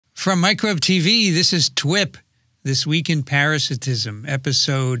From Microbe TV, this is TWiP, This Week in Parasitism,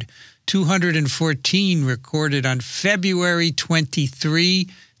 episode 214, recorded on February 23,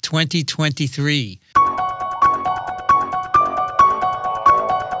 2023.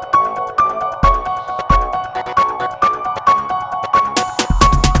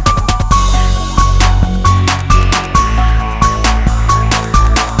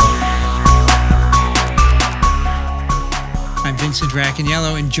 Vincent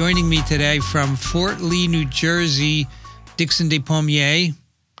Racaniello, and joining me today from Fort Lee, New Jersey, Dixon Despommier.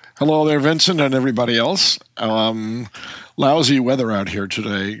 Hello there, Vincent, and everybody else. Lousy weather out here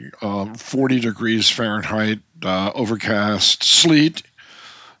today, 40 degrees Fahrenheit, overcast, sleet,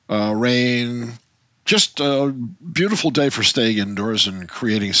 rain. Just a beautiful day for staying indoors and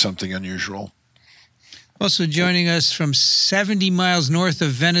creating something unusual. Also joining us from 70 miles north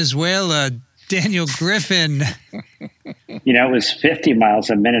of Venezuela, Daniel Griffin. You know, it was 50 miles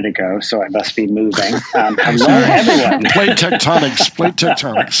a minute ago, so I must be moving. Hello, everyone. Plate tectonics.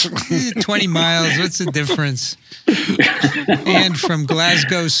 20 miles, what's the difference? And from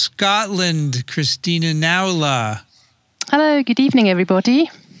Glasgow, Scotland, Christina Naula. Hello, good evening, everybody.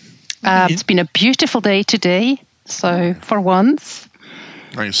 It's been a beautiful day today, so for once.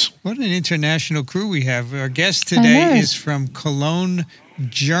 Nice. What an international crew we have. Our guest today is from Cologne,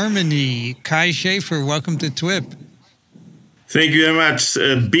 Germany. Kay Schaefer, welcome to TWiP. Thank you very much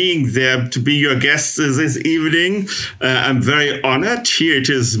being there to be your guest this evening. I'm very honored. Here it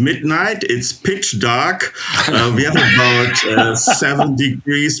is midnight. It's pitch dark. We have about 7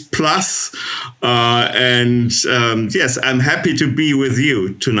 degrees plus. Yes, I'm happy to be with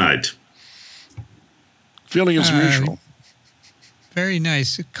you tonight. Feeling as usual. Very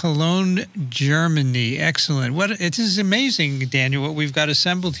nice. Cologne, Germany. Excellent. It is amazing, Daniel, what we've got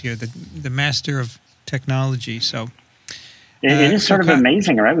assembled here, the master of technology. So it is sort of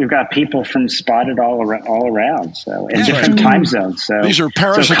amazing, right? We've got people from spotted all around, so in different time zones. So these are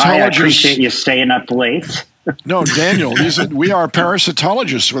parasitologists. So Kai, I appreciate you staying up late. No, Daniel, we are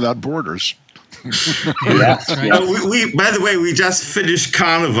parasitologists without borders. Yes, right. By the way, we just finished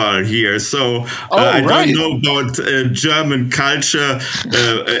Carnival here, so I don't know about German culture,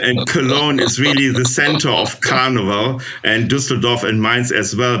 and Cologne is really the center of Carnival, and Düsseldorf and Mainz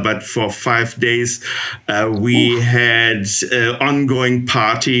as well. But for 5 days, we had ongoing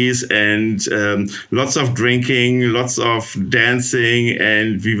parties and lots of drinking, lots of dancing,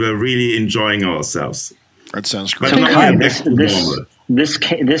 and we were really enjoying ourselves. That sounds great. So, Kai,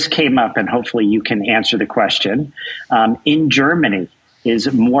 this came up, and hopefully you can answer the question. In Germany,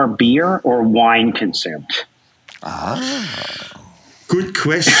 is more beer or wine consumed? Good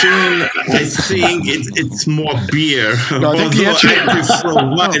question. I think it's more beer. No, I think I prefer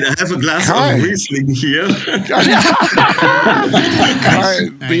wine. I have a glass of Riesling here.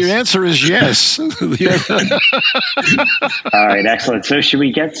 The answer is yes. All right, excellent. So should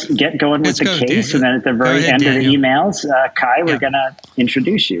we get going with the case? Daniel. And then at the very end of the emails, Kai, we're going to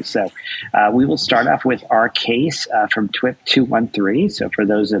introduce you. So we will start off with our case from TWiP 213. So for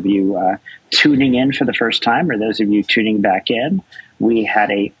those of you tuning in for the first time, or those of you tuning back in, we had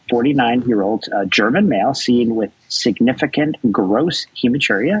a 49-year-old German male seen with significant gross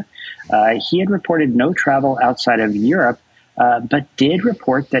hematuria. He had reported no travel outside of Europe, but did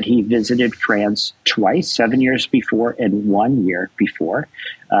report that he visited France twice, 7 years before and 1 year before.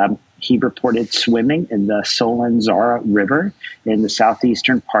 He reported swimming in the Solenzara River in the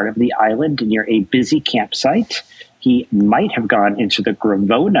southeastern part of the island near a busy campsite. He might have gone into the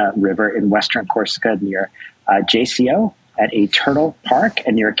Gravona River in western Corsica near Jaccio, at a turtle park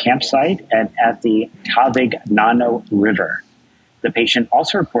and near a campsite, and at the Tavignano River. The patient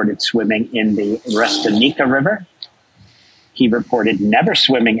also reported swimming in the Restanica River. He reported never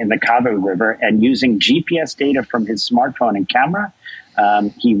swimming in the Cavo River, and using GPS data from his smartphone and camera,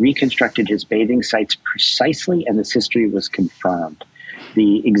 he reconstructed his bathing sites precisely, and this history was confirmed.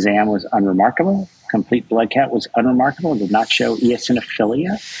 The exam was unremarkable. Complete blood count was unremarkable and did not show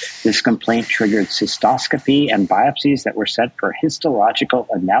eosinophilia. This complaint triggered cystoscopy and biopsies that were sent for histological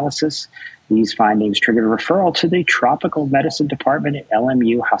analysis. These findings triggered a referral to the Tropical Medicine Department at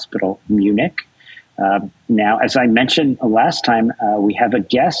LMU Hospital, Munich. Now, as I mentioned last time, we have a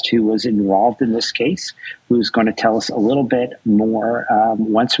guest who was involved in this case who's going to tell us a little bit more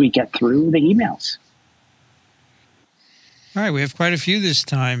once we get through the emails. All right, we have quite a few this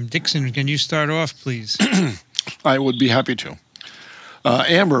time. Dixon, can you start off, please? I would be happy to.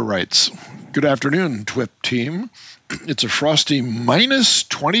 Amber writes, Good afternoon, TWiP team. It's a frosty minus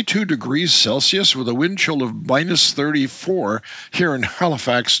 22 degrees Celsius with a wind chill of minus 34 here in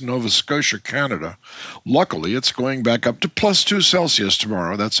Halifax, Nova Scotia, Canada. Luckily, it's going back up to plus 2 Celsius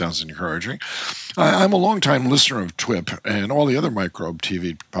tomorrow. That sounds encouraging. I'm a longtime listener of TWiP and all the other microbe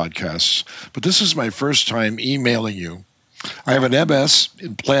TV podcasts, but this is my first time emailing you. I have an MS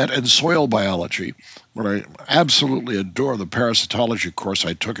in plant and soil biology, but I absolutely adore the parasitology course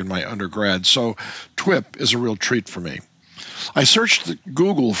I took in my undergrad, so TWiP is a real treat for me. I searched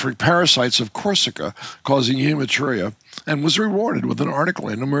Google for parasites of Corsica causing hematuria and was rewarded with an article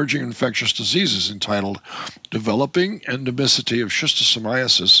in Emerging Infectious Diseases entitled Developing Endemicity of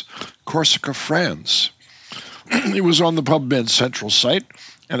Schistosomiasis, Corsica, France. It was on the PubMed Central site,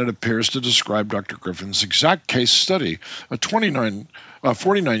 and it appears to describe Dr. Griffin's exact case study, a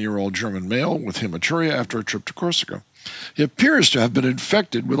 49-year-old German male with hematuria after a trip to Corsica. He appears to have been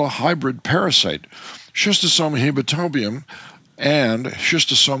infected with a hybrid parasite, Schistosoma hematobium and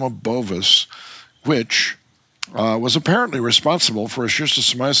Schistosoma bovis, which was apparently responsible for a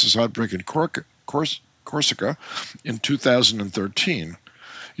schistosomiasis outbreak in Corsica in 2013.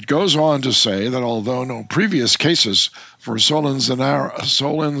 It goes on to say that although no previous cases for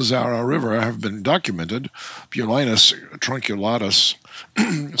Solenzara River have been documented, Bulinus trunculatus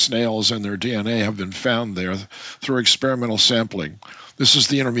snails and their DNA have been found there through experimental sampling. This is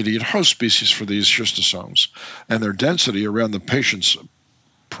the intermediate host species for these schistosomes, and their density around the patient's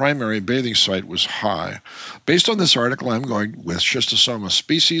primary bathing site was high. Based on this article, I'm going with schistosoma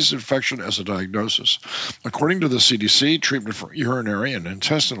species infection as a diagnosis. According to the CDC, treatment for urinary and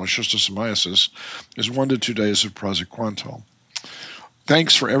intestinal schistosomiasis is 1 to 2 days of praziquantel.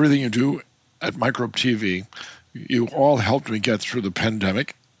 Thanks for everything you do at Microbe TV. You all helped me get through the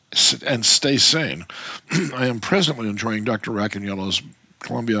pandemic and stay sane. I am presently enjoying Dr. Racaniello's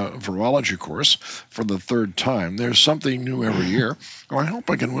Columbia Virology course for the 3rd time. There's something new every year. I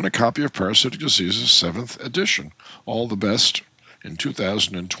hope I can win a copy of Parasitic Diseases 7th edition. All the best in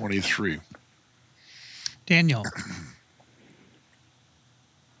 2023. Daniel.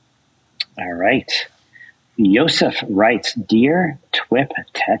 All right. Joseph writes, Dear TWiP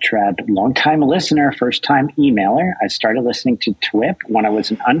Tetrad, longtime listener, first-time emailer. I started listening to TWiP when I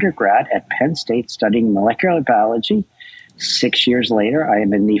was an undergrad at Penn State studying molecular biology. 6 years later, I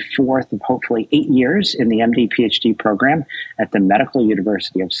am in the 4th of hopefully 8 years in the MD PhD program at the Medical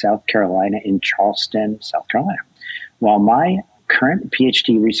University of South Carolina in Charleston, South Carolina. While my current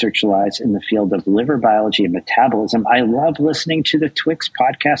PhD research lies in the field of liver biology and metabolism, I love listening to the Twix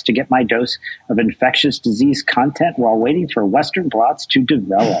podcast to get my dose of infectious disease content while waiting for Western blots to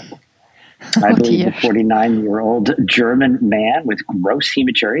develop. I believe the 49-year-old German man with gross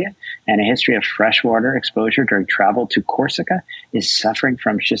hematuria and a history of freshwater exposure during travel to Corsica is suffering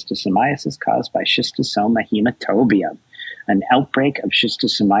from schistosomiasis caused by Schistosoma hematobium. An outbreak of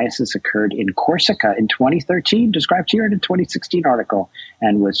schistosomiasis occurred in Corsica in 2013, described here in a 2016 article,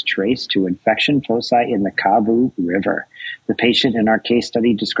 and was traced to infection foci in the Kavu River. The patient in our case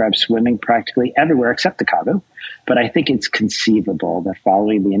study describes swimming practically everywhere except the Kavu, but I think it's conceivable that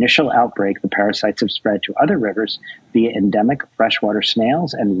following the initial outbreak, the parasites have spread to other rivers via endemic freshwater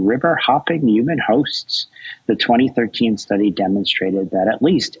snails and river-hopping human hosts. The 2013 study demonstrated that at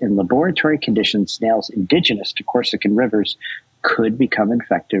least in laboratory conditions, snails indigenous to Corsican rivers could become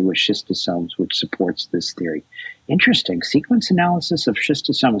infected with schistosomes, which supports this theory. Interesting. Sequence analysis of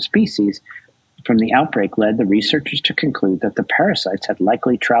schistosoma species from the outbreak led the researchers to conclude that the parasites had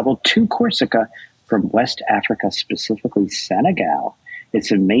likely traveled to Corsica from West Africa, specifically Senegal.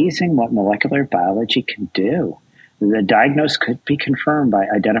 It's amazing what molecular biology can do. The diagnosis could be confirmed by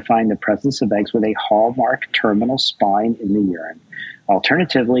identifying the presence of eggs with a hallmark terminal spine in the urine.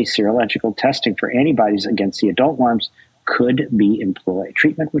 Alternatively, serological testing for antibodies against the adult worms could be employed.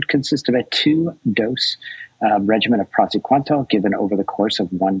 Treatment would consist of a 2-dose regimen of praziquantel given over the course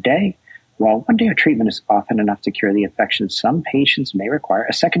of 1 day. While 1 day of treatment is often enough to cure the infection, some patients may require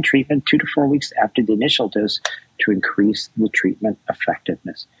a second treatment 2 to 4 weeks after the initial dose to increase the treatment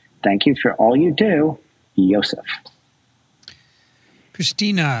effectiveness. Thank you for all you do, Joseph.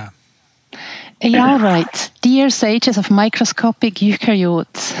 Christina. Yeah, all right. Dear sages of microscopic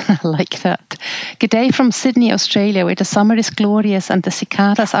eukaryotes, I like that. Good day from Sydney, Australia, where the summer is glorious and the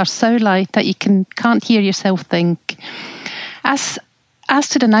cicadas are so light that you can't hear yourself think. As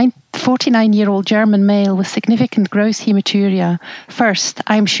to the 49-year-old German male with significant gross hematuria, first,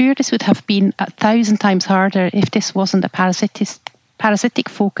 I'm sure this would have been 1,000 times harder if this wasn't a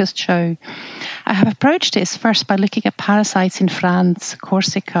parasitic-focused show. I have approached this first by looking at parasites in France,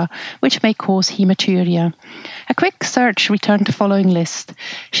 Corsica, which may cause hematuria. A quick search returned the following list: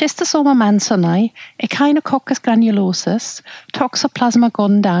 Schistosoma mansoni, Echinococcus granulosus, Toxoplasma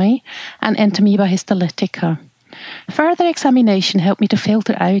gondii, and Entamoeba histolytica. Further examination helped me to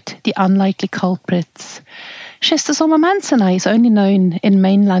filter out the unlikely culprits. Schistosoma mansoni is only known in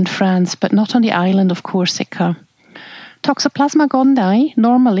mainland France, but not on the island of Corsica. Toxoplasma gondii,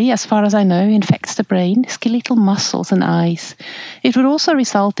 normally, as far as I know, infects the brain, skeletal muscles and eyes. It would also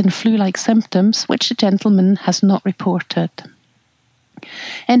result in flu-like symptoms, which the gentleman has not reported.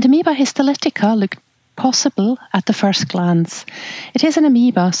 Entamoeba histolytica looked possible at the first glance. It is an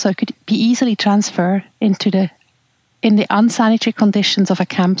amoeba, so it could be easily transferred in the unsanitary conditions of a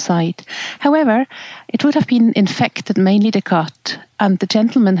campsite. However, it would have been infected mainly the gut, and the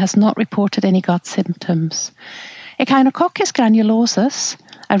gentleman has not reported any gut symptoms. Echinococcus granulosus,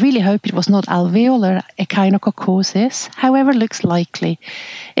 I really hope it was not alveolar echinococcosis, however, looks likely.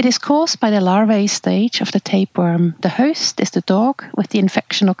 It is caused by the larvae stage of the tapeworm. The host is the dog, with the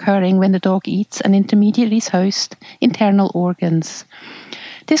infection occurring when the dog eats an intermediary's host internal organs.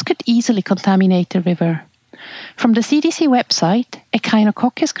 This could easily contaminate the river. From the CDC website,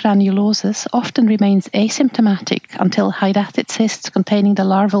 Echinococcus granulosus often remains asymptomatic until hydatid cysts containing the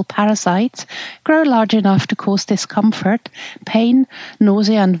larval parasites grow large enough to cause discomfort, pain,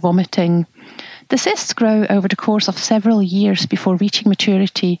 nausea and vomiting. The cysts grow over the course of several years before reaching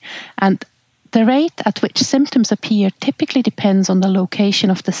maturity, and the rate at which symptoms appear typically depends on the location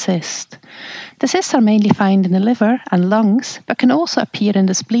of the cyst. The cysts are mainly found in the liver and lungs, but can also appear in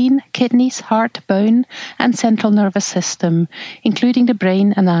the spleen, kidneys, heart, bone, and central nervous system, including the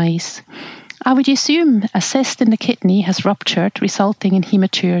brain and eyes. I would assume a cyst in the kidney has ruptured, resulting in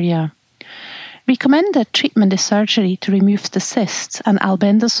hematuria. Recommended treatment is surgery to remove the cysts and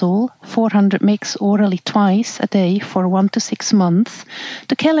albendazole, 400 mg orally twice a day for 1 to 6 months,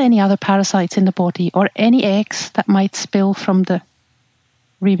 to kill any other parasites in the body or any eggs that might spill from the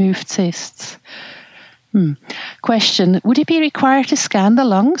removed cysts. Question: would it be required to scan the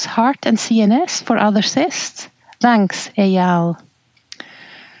lungs, heart and CNS for other cysts? Thanks, Eyal.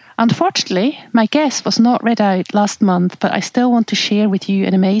 Unfortunately, my guess was not read out last month, but I still want to share with you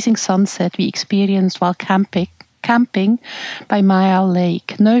an amazing sunset we experienced while camping by Mayal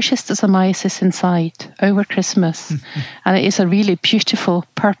Lake. No schistosomiasis in sight over Christmas. And it is a really beautiful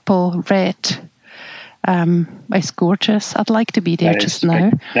purple, red. It's gorgeous. I'd like to be there just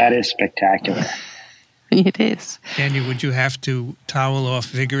now. That is spectacular. It is. Daniel, would you have to towel off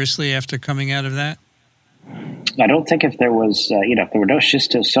vigorously after coming out of that? I don't think if there was, if there were no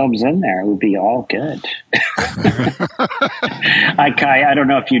schistosomes in there, it would be all good. Kai, I don't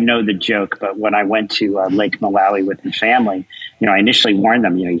know if you know the joke, but when I went to Lake Malawi with the family, I initially warned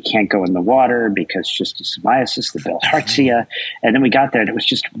them, you can't go in the water because schistosomiasis, the bilharzia. And then we got there and it was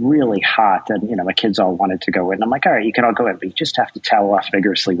just really hot. And, the kids all wanted to go in. I'm like, all right, you can all go in, but you just have to towel off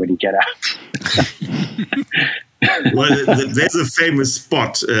vigorously when you get out. Well, there's a famous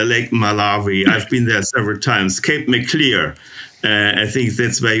spot, Lake Malawi. I've been there several times. Cape Maclear. I think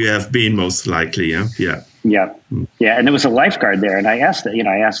that's where you have been most likely. Yeah. Yeah. And there was a lifeguard there, and I asked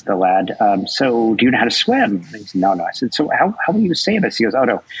the lad, so do you know how to swim? And he said, no. I said, so how will you say this? He goes, oh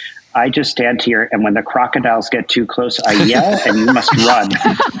no, I just stand here, and when the crocodiles get too close, I yell, and you must run.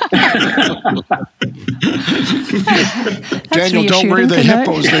 Daniel, don't worry,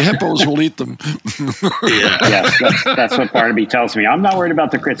 the hippos will eat them. Yes, that's what Barnaby tells me. I'm not worried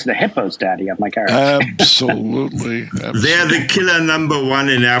about the crits, the hippos, Daddy. I'm like, all right. Absolutely. They're the killer number one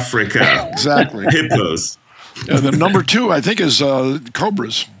in Africa. Exactly. Hippos. The number 2, I think, is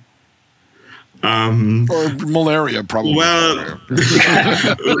cobras. Or malaria, probably. Well,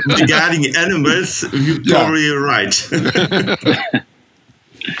 regarding animals, you're probably right.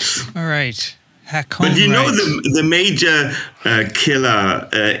 All right. But you know the major killer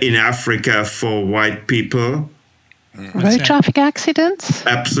in Africa for white people? Road traffic accidents?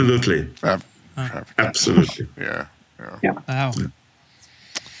 Absolutely. Absolutely. Yeah. Wow.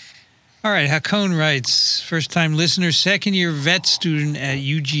 All right, Hakon writes, first-time listener, second-year vet student at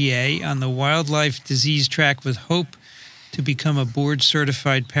UGA on the wildlife disease track with hope to become a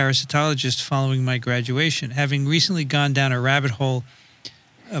board-certified parasitologist following my graduation. Having recently gone down a rabbit hole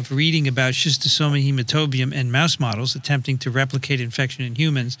of reading about Schistosoma hematobium and mouse models attempting to replicate infection in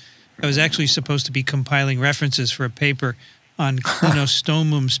humans, I was actually supposed to be compiling references for a paper on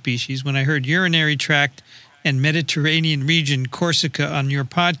Clinostomum species when I heard urinary tract and Mediterranean region, Corsica, on your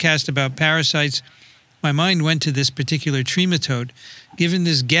podcast about parasites My mind went to this particular trematode. Given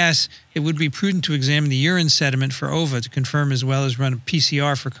this guess, it would be prudent to examine the urine sediment for ova to confirm as well as run a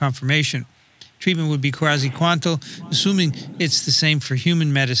PCR for confirmation. Treatment would be quasi-quantal, assuming it's the same for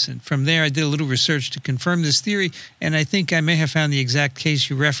human medicine. From there, I did a little research to confirm this theory, and I think I may have found the exact case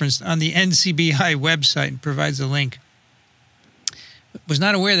you referenced on the NCBI website and provides a link. Was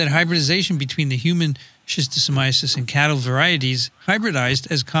not aware that hybridization between the human schistosomiasis and cattle varieties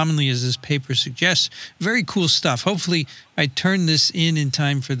hybridized as commonly as this paper suggests. Very cool stuff. Hopefully, I turn this in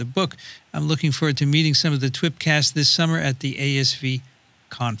time for the book. I'm looking forward to meeting some of the TWiP cast this summer at the ASV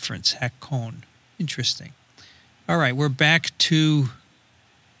conference, HackCon. Interesting. All right, we're back to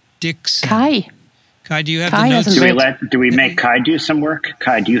Dixon. Kai, do you have the notes? Do we make Kai do some work?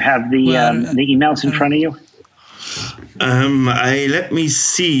 Kai, do you have the emails in front of you? Let me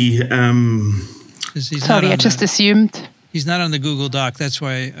see. Sorry, I just assumed. He's not on the Google Doc. That's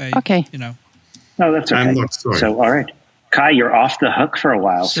why okay. No, that's okay. I'm not sorry. So, all right. Kai, you're off the hook for a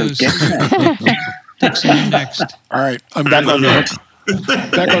while. So Dixon. Dixon next. All right, I'm back on the hook.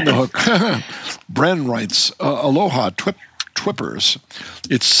 Back on the hook. Bren writes, aloha, TWiPers.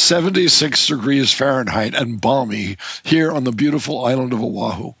 It's 76 degrees Fahrenheit and balmy here on the beautiful island of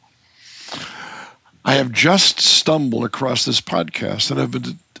Oahu. I have just stumbled across this podcast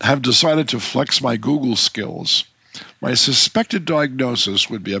and have decided to flex my Google skills. My suspected diagnosis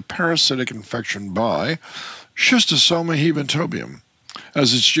would be a parasitic infection by Schistosoma hematobium,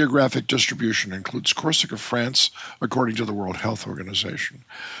 as its geographic distribution includes Corsica, France, according to the World Health Organization.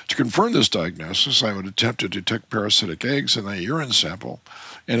 To confirm this diagnosis, I would attempt to detect parasitic eggs in a urine sample,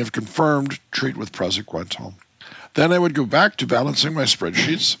 and if confirmed, treat with praziquantel. Then I would go back to balancing my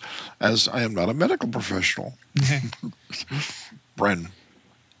spreadsheets, as I am not a medical professional. Okay. Bren.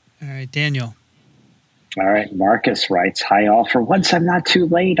 All right, Daniel. All right, Marcus writes, hi all. For once I'm not too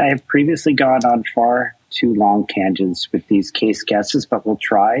late. I have previously gone on far too long tangents with these case guesses, but we'll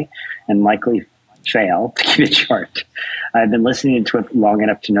try and likely fail to keep it short. I've been listening to it long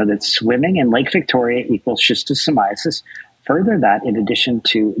enough to know that swimming in Lake Victoria equals schistosomiasis. Further that, in addition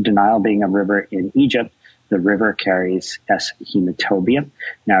to denial being a river in Egypt, the river carries S. hematobium.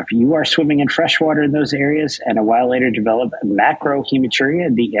 Now, if you are swimming in freshwater in those areas and a while later develop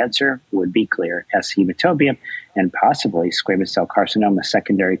macrohematuria, the answer would be clear, S. hematobium, and possibly squamous cell carcinoma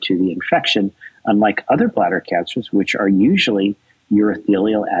secondary to the infection, unlike other bladder cancers, which are usually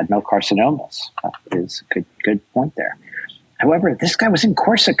urothelial adenocarcinomas. That is a good point there. However, this guy was in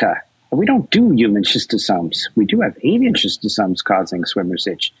Corsica. We don't do human schistosomes. We do have avian schistosomes causing swimmer's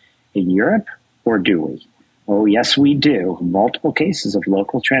itch. In Europe, or do we? Oh, yes, we do. Multiple cases of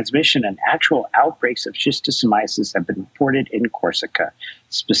local transmission and actual outbreaks of schistosomiasis have been reported in Corsica,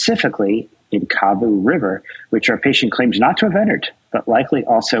 specifically in Cavu River, which our patient claims not to have entered, but likely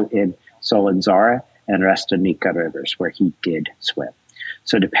also in Solenzara and Restanica rivers, where he did swim.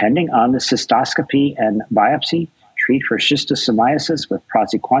 So depending on the cystoscopy and biopsy, treat for schistosomiasis with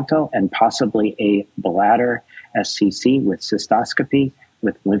praziquantel and possibly a bladder SCC with cystoscopy,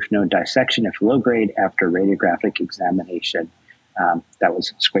 with lymph node dissection if low grade after radiographic examination. That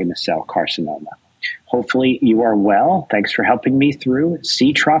was squamous cell carcinoma. Hopefully you are well. Thanks for helping me through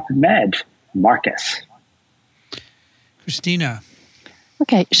Tropical Med. Marcus. Christina.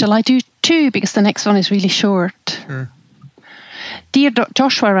 Okay, shall I do two because the next one is really short? Sure.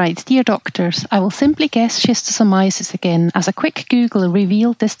 Joshua writes, Dear doctors, I will simply guess schistosomiasis again, as a quick Google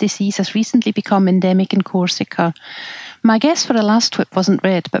revealed this disease has recently become endemic in Corsica. My guess for the last TWiP wasn't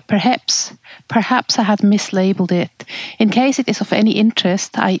read, but perhaps I had mislabeled it. In case it is of any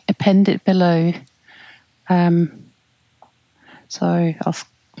interest, I append it below.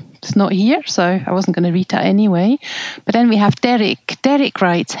 It's not here, so I wasn't going to read that anyway. But then we have Derek. Derek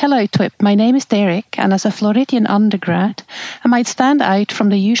writes, Hello TWiP, my name is Derek, and as a Floridian undergrad, I might stand out from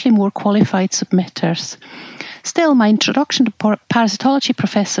the usually more qualified submitters. Still, my introduction to parasitology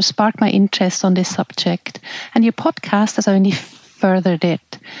professor sparked my interest on this subject, and your podcast has only furthered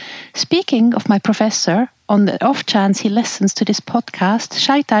it. Speaking of my professor, on the off chance he listens to this podcast,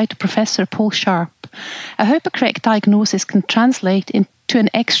 shout out to Professor Paul Sharp. I hope a correct diagnosis can translate into an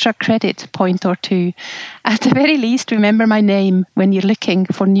extra credit point or two. At the very least, remember my name when you're looking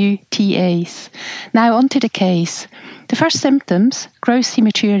for new TAs. Now on to the case. The first symptoms, gross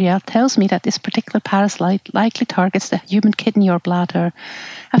hematuria, tells me that this particular parasite likely targets the human kidney or bladder.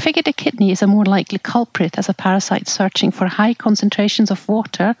 I figure the kidney is a more likely culprit as a parasite searching for high concentrations of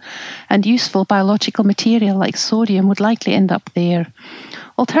water, and useful biological material like sodium would likely end up there.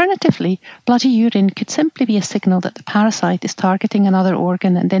 Alternatively, bloody urine could simply be a signal that the parasite is targeting another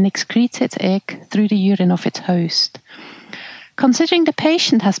organ and then excretes its egg through the urine of its host. Considering the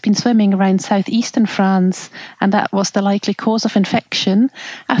patient has been swimming around southeastern France and that was the likely cause of infection,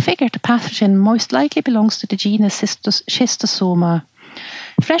 I figured the pathogen most likely belongs to the genus Schistosoma.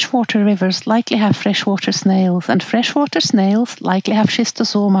 Freshwater rivers likely have freshwater snails, and freshwater snails likely have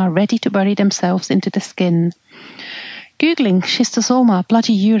schistosoma ready to bury themselves into the skin. Googling schistosoma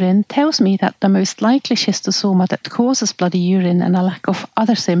bloody urine tells me that the most likely schistosoma that causes bloody urine and a lack of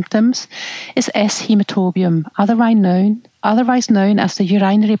other symptoms is S. hematobium, otherwise known as the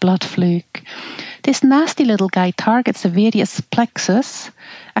urinary blood fluke. This nasty little guy targets the various plexus,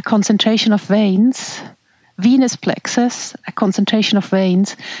 a concentration of veins, venous plexus, a concentration of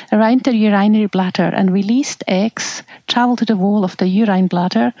veins, around the urinary bladder, and released eggs travel to the wall of the urine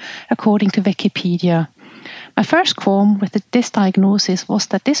bladder, according to Wikipedia. My first qualm with this diagnosis was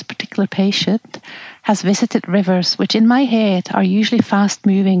that this particular patient has visited rivers, which in my head are usually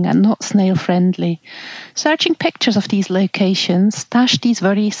fast-moving and not snail-friendly. Searching pictures of these locations dashed these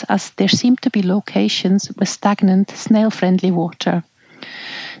worries, as there seem to be locations with stagnant, snail-friendly water.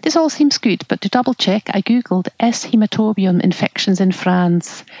 This all seems good, but to double-check, I googled S. hematobium infections in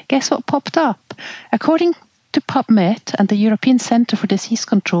France. Guess what popped up? According to PubMed and the European Centre for Disease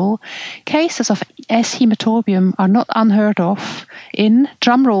Control, cases of S. hematobium are not unheard of in,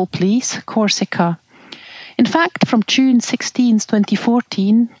 drumroll please, Corsica. In fact, from June 16,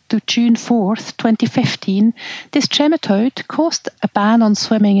 2014 to June 4, 2015, this trematode caused a ban on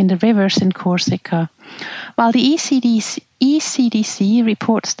swimming in the rivers in Corsica. While the ECDC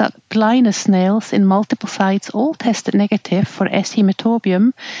reports that Blinus snails in multiple sites all tested negative for S.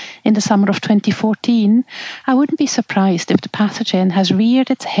 hematobium in the summer of 2014, I wouldn't be surprised if the pathogen has reared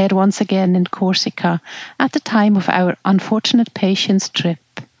its head once again in Corsica at the time of our unfortunate patient's trip.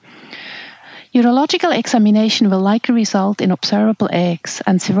 Urological examination will likely result in observable eggs,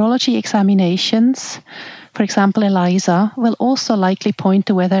 and serology examinations, for example ELISA, will also likely point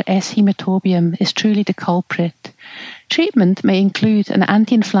to whether S. hematobium is truly the culprit. Treatment may include an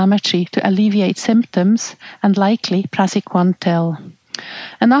anti-inflammatory to alleviate symptoms and likely praziquantel.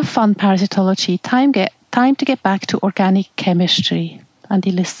 Enough fun parasitology, time to get back to organic chemistry. And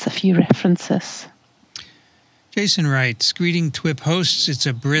he lists a few references. Jason writes, greeting TWiP hosts. It's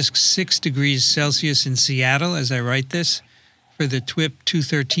a brisk 6 degrees Celsius in Seattle as I write this. For the TWiP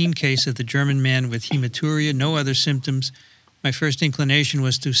 213 case of the German man with hematuria, no other symptoms. My first inclination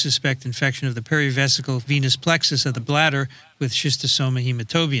was to suspect infection of the perivesical venous plexus of the bladder with schistosoma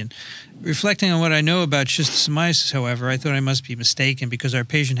hematobium. Reflecting on what I know about schistosomiasis, however, I thought I must be mistaken because our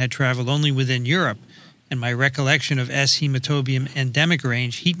patient had traveled only within Europe, and my recollection of S. hematobium endemic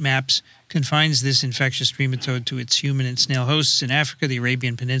range heat maps confines this infectious trematode to its human and snail hosts in Africa, the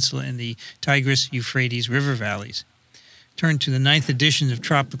Arabian Peninsula, and the Tigris-Euphrates river valleys. Turned to the 9th edition of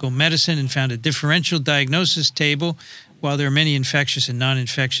Tropical Medicine and found a differential diagnosis table. While there are many infectious and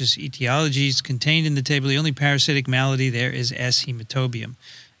non-infectious etiologies contained in the table, the only parasitic malady there is S. hematobium.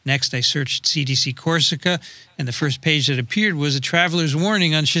 Next, I searched CDC Corsica, and the first page that appeared was a traveler's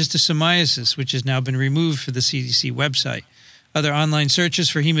warning on schistosomiasis, which has now been removed from the CDC website. Other online searches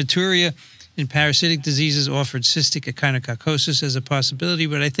for hematuria in parasitic diseases offered cystic echinococcosis as a possibility,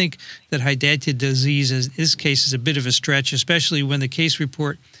 but I think that hydatid disease in this case is a bit of a stretch, especially when the case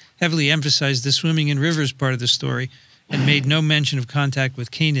report heavily emphasized the swimming in rivers part of the story and made no mention of contact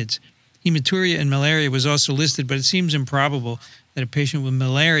with canids. Hematuria and malaria was also listed, but it seems improbable that a patient with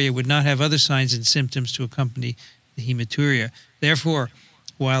malaria would not have other signs and symptoms to accompany the hematuria. Therefore,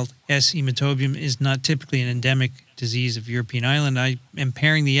 while S. hematobium is not typically an endemic disease of European island, I am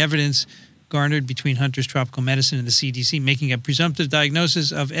pairing the evidence garnered between Hunter's Tropical Medicine and the CDC, making a presumptive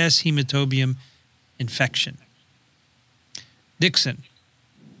diagnosis of S. hematobium infection. Dixon.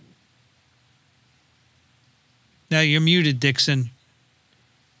 Now you're muted, Dixon.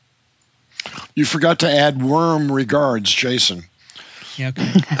 You forgot to add worm regards, Jason. Yeah,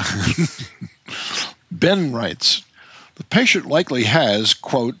 okay. Ben writes, the patient likely has,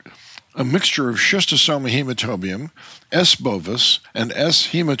 quote, a mixture of schistosoma hematobium, S. bovis, and S.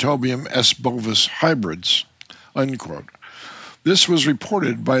 hematobium S. bovis hybrids, unquote. This was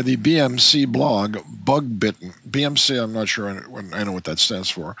reported by the BMC blog Bug Bitten. BMC, I'm not sure I know what that stands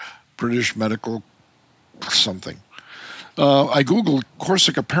for. British Medical something. I Googled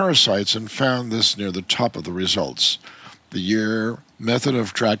Corsica parasites and found this near the top of the results. The year, method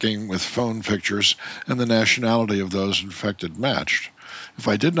of tracking with phone pictures, and the nationality of those infected matched. If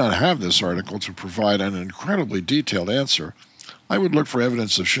I did not have this article to provide an incredibly detailed answer, I would look for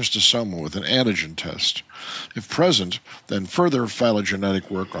evidence of schistosoma with an antigen test. If present, then further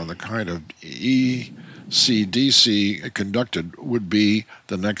phylogenetic work on the kind of ECDC conducted would be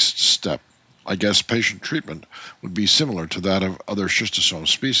the next step. I guess patient treatment would be similar to that of other schistosome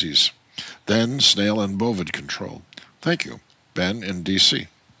species. Then snail and bovid control. Thank you. Ben in D.C.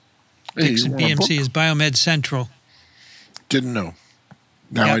 Dixon BMC is Biomed Central. Didn't know.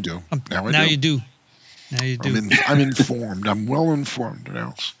 Now I do. Now you do. I'm informed. I'm well informed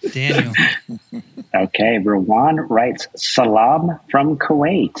now. Daniel. Okay, Rawan writes, Salam from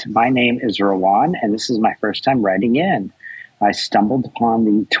Kuwait. My name is Rawan, and this is my first time writing in. I stumbled upon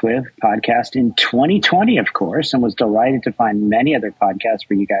the TWiP podcast in 2020, of course, and was delighted to find many other podcasts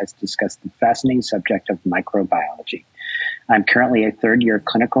where you guys discuss the fascinating subject of microbiology. I'm currently a third-year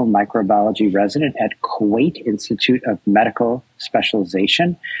clinical microbiology resident at Kuwait Institute of Medical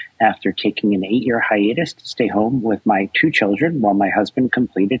Specialization after taking an 8-year hiatus to stay home with my 2 children while my husband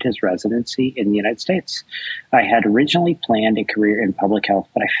completed his residency in the United States. I had originally planned a career in public health,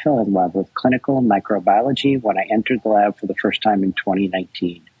 but I fell in love with clinical microbiology when I entered the lab for the first time in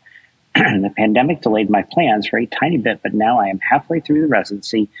 2019. The pandemic delayed my plans for a tiny bit, but now I am halfway through the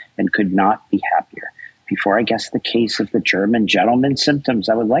residency and could not be happier. Before I guess the case of the German gentleman's symptoms,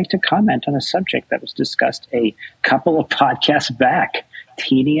 I would like to comment on a subject that was discussed a couple of podcasts back,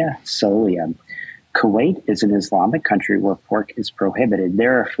 Taenia solium. Kuwait is an Islamic country where pork is prohibited.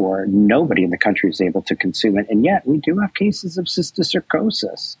 Therefore, nobody in the country is able to consume it, and yet we do have cases of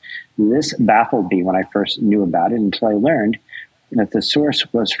cysticercosis. This baffled me when I first knew about it until I learned that the source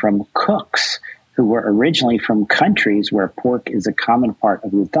was from cooks who were originally from countries where pork is a common part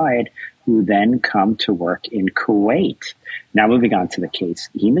of the diet, who then come to work in Kuwait. Now moving on to the case.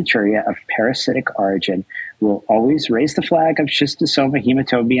 Hematuria of parasitic origin will always raise the flag of Schistosoma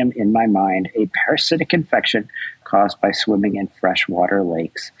hematobium in my mind, a parasitic infection caused by swimming in freshwater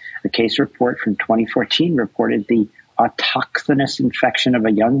lakes. A case report from 2014 reported the autochthonous infection of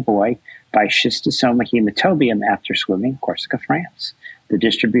a young boy by Schistosoma hematobium after swimming Corsica, France. The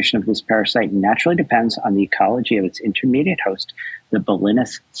distribution of this parasite naturally depends on the ecology of its intermediate host, the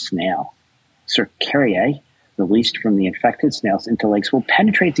Bolinus snail. Cercariae, released from the infected snails into lakes, will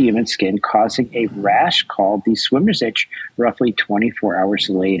penetrate the human skin, causing a rash called the swimmer's itch roughly 24 hours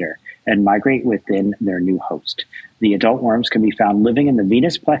later, and migrate within their new host. The adult worms can be found living in the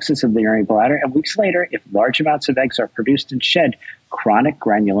venous plexus of the urinary bladder, and weeks later, if large amounts of eggs are produced and shed, chronic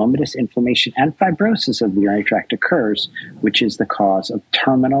granulomatous inflammation and fibrosis of the urinary tract occurs, which is the cause of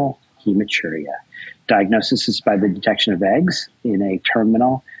terminal hematuria. Diagnosis is by the detection of eggs in a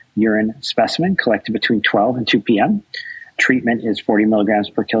terminal urine specimen collected between 12 and 2 p.m. Treatment is 40 milligrams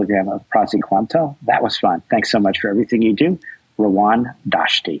per kilogram of praziquantel. That was fun. Thanks so much for everything you do. Rawan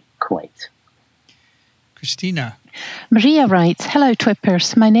Dashti, Kuwait. Christina. Maria writes, Hello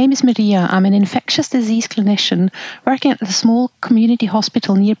TWiPers, my name is Maria. I'm an infectious disease clinician working at a small community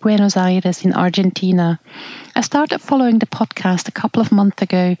hospital near Buenos Aires in Argentina. I started following the podcast a couple of months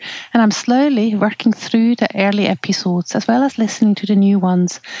ago, and I'm slowly working through the early episodes as well as listening to the new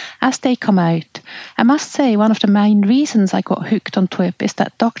ones as they come out. I must say one of the main reasons I got hooked on TWiP is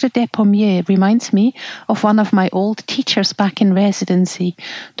that Dr. Despommier reminds me of one of my old teachers back in residency,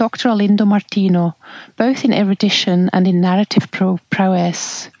 Dr. Olindo Martino, both in erudition and in narrative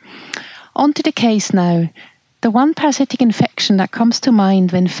prowess. On to the case now. The one parasitic infection that comes to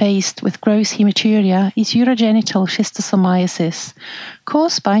mind when faced with gross hematuria is urogenital schistosomiasis,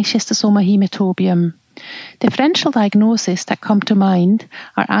 caused by Schistosoma hematobium. Differential diagnoses that come to mind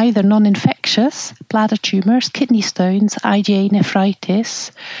are either non-infectious, bladder tumours, kidney stones, IgA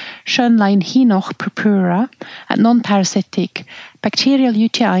nephritis, Schönlein-Henoch purpura, and non-parasitic, bacterial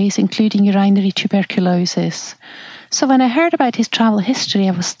UTIs including urinary tuberculosis. So when I heard about his travel history,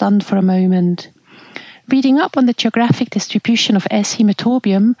 I was stunned for a moment. Reading up on the geographic distribution of S.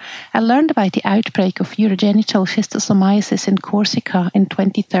 hematobium, I learned about the outbreak of urogenital schistosomiasis in Corsica in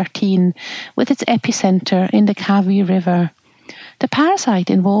 2013, with its epicenter in the Cavui River. The parasite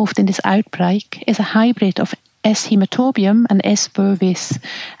involved in this outbreak is a hybrid of S. hematobium and S. bovis,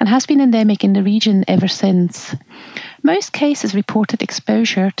 and has been endemic in the region ever since. Most cases reported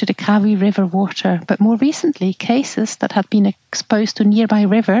exposure to the Cavui River water, but more recently cases that had been exposed to nearby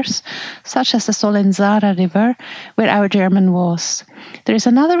rivers, such as the Solenzara River, where our German was. There is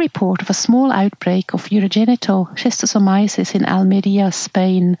another report of a small outbreak of urogenital schistosomiasis in Almeria,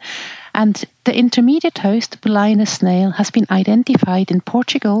 Spain, and the intermediate host, Bolinus snail, has been identified in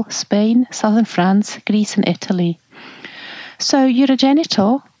Portugal, Spain, southern France, Greece and Italy. So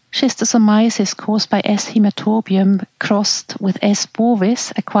urogenital schistosomiasis caused by S. hematobium crossed with S.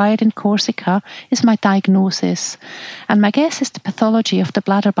 bovis acquired in Corsica is my diagnosis, and my guess is the pathology of the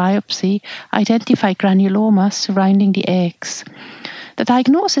bladder biopsy identified granulomas surrounding the eggs. The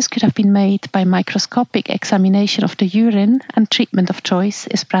diagnosis could have been made by microscopic examination of the urine, and treatment of choice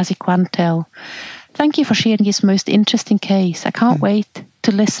is praziquantel. Thank you for sharing this most interesting case. I can't wait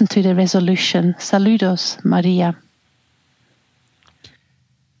to listen to the resolution. Saludos, Maria.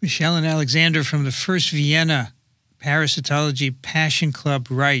 Michelle and Alexander from the First Vienna Parasitology Passion Club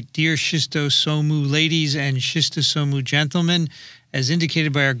write, Dear Schistosomu ladies and Schistosomu gentlemen, as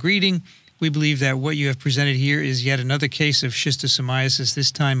indicated by our greeting, we believe that what you have presented here is yet another case of schistosomiasis,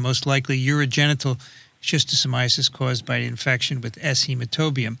 this time most likely urogenital schistosomiasis caused by infection with S.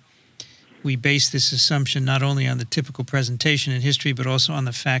 hematobium. We base this assumption not only on the typical presentation in history, but also on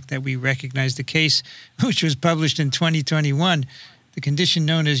the fact that we recognize the case, which was published in 2021. The condition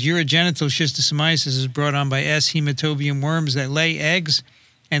known as urogenital schistosomiasis is brought on by S. hematobium worms that lay eggs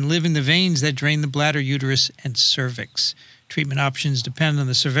and live in the veins that drain the bladder, uterus, and cervix. Treatment options depend on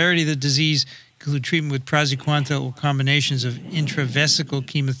the severity of the disease, include treatment with praziquantel or combinations of intravesical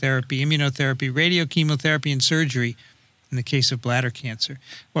chemotherapy, immunotherapy, radiochemotherapy, and surgery in the case of bladder cancer.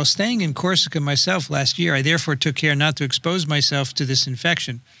 While staying in Corsica myself last year, I therefore took care not to expose myself to this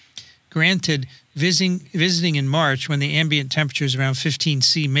infection. Granted, visiting in March when the ambient temperature is around 15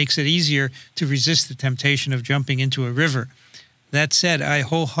 C makes it easier to resist the temptation of jumping into a river. That said, I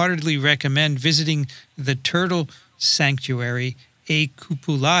wholeheartedly recommend visiting the turtle sanctuary, A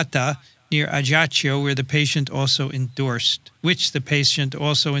Cupulata, near Ajaccio, which the patient also endorsed.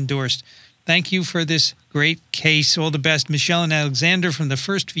 Thank you for this great case. All the best. Michelle and Alexander from the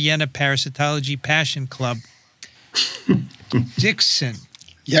First Vienna Parasitology Passion Club. Dixon.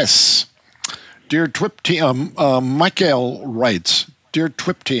 Yes. Dear TWiP team, Michael writes, Dear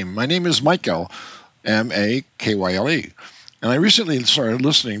TWiP team, my name is Michael, M-A-K-Y-L-E, and I recently started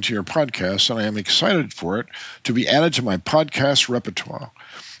listening to your podcast, and I am excited for it to be added to my podcast repertoire.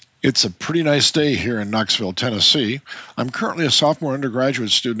 It's a pretty nice day here in Knoxville, Tennessee. I'm currently a sophomore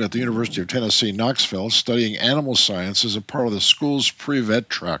undergraduate student at the University of Tennessee, Knoxville, studying animal science as a part of the school's pre-vet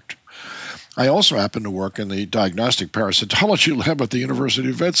tract. I also happen to work in the diagnostic parasitology lab at the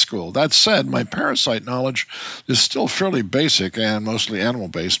University Vet School. That said, my parasite knowledge is still fairly basic and mostly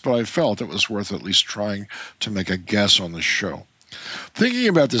animal-based, but I felt it was worth at least trying to make a guess on the show. Thinking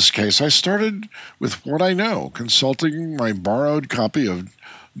about this case, I started with what I know, consulting my borrowed copy of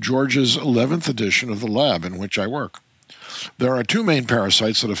George's 11th edition of the lab in which I work. There are two main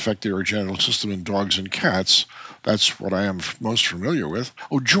parasites that affect the urogenital system in dogs and cats. That's what I am most familiar with.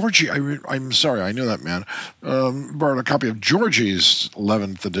 Oh, Georgie, I'm sorry, I knew that man. Borrowed a copy of Georgie's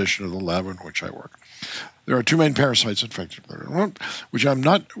 11th edition of the lab in which I work. There are two main parasites infected, which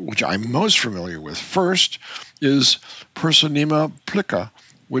I'm most familiar with. First is Personnema plica,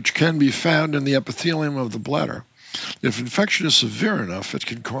 which can be found in the epithelium of the bladder. If infection is severe enough, it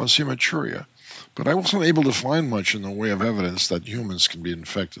can cause hematuria, but I wasn't able to find much in the way of evidence that humans can be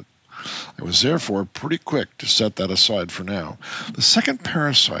infected. I was therefore pretty quick to set that aside for now. The second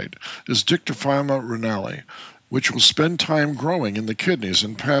parasite is Dictyphima renale, which will spend time growing in the kidneys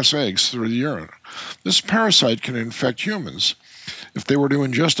and pass eggs through the urine. This parasite can infect humans if they were to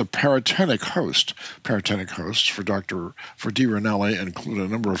ingest a paratenic host. Paratenic hosts for D. renale include a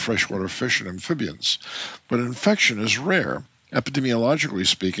number of freshwater fish and amphibians, but infection is rare. Epidemiologically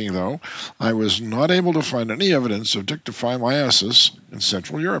speaking, though, I was not able to find any evidence of dictyphimiasis in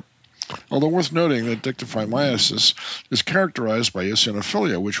Central Europe. Although worth noting that dictyphimiasis is characterized by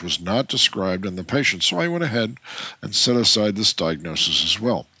eosinophilia, which was not described in the patient, so I went ahead and set aside this diagnosis as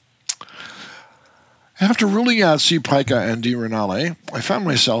well. After ruling out C. pica and D. renale, I found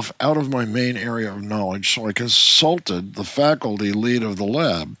myself out of my main area of knowledge, so I consulted the faculty lead of the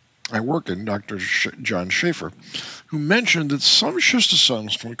lab I work in, Dr. John Schaefer, who mentioned that some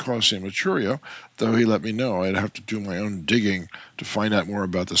schistosomes can cause hematuria, though he let me know I'd have to do my own digging to find out more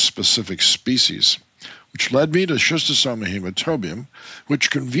about the specific species, which led me to Schistosoma hematobium,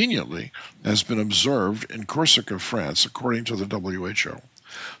 which conveniently has been observed in Corsica, France, according to the WHO.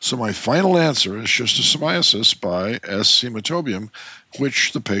 So my final answer is schistosomiasis by S. hematobium,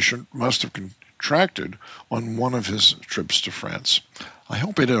 which the patient must have contracted on one of his trips to France. I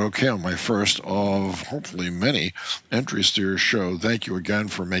hope I did okay on my first of hopefully many entries to your show. Thank you again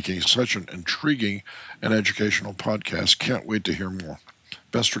for making such an intriguing and educational podcast. Can't wait to hear more.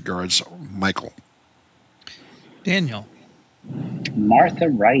 Best regards, Michael. Daniel. Martha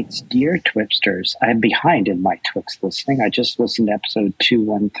writes, Dear Twipsters, I'm behind in my Twix listening. I just listened to episode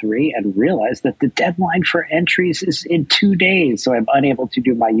 213 and realized that the deadline for entries is in 2 days, so I'm unable to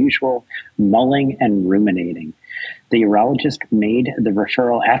do my usual mulling and ruminating. The urologist made the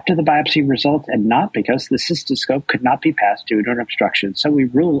referral after the biopsy result and not because the cystoscope could not be passed due to an obstruction. So we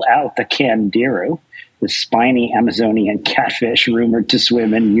rule out the Candiru the spiny Amazonian catfish rumored to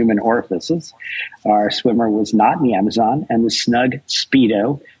swim in human orifices. Our swimmer was not in the Amazon, and the snug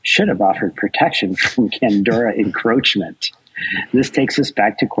Speedo should have offered protection from Candura encroachment. This takes us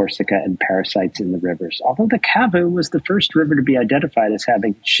back to Corsica and parasites in the rivers. Although the Cavu was the first river to be identified as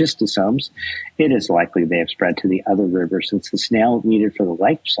having schistosomes, it is likely they have spread to the other rivers since the snail needed for the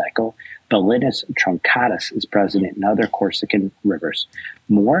life cycle, Balinus truncatus, is present in other Corsican rivers.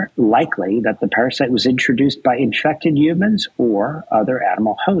 More likely that the parasite was introduced by infected humans or other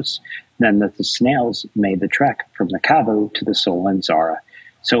animal hosts than that the snails made the trek from the Cavu to the Solenzara.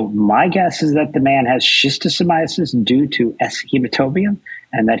 So my guess is that the man has schistosomiasis due to S. hematobium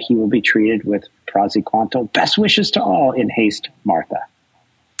and that he will be treated with praziquantel. Best wishes to all. In haste, Martha.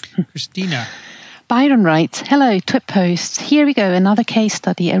 Christina. Byron writes, hello, TWiP hosts. Here we go, another case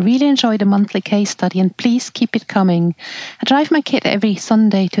study. I really enjoy the monthly case study and please keep it coming. I drive my kid every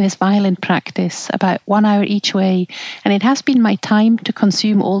Sunday to his violin practice, about 1 hour each way, and it has been my time to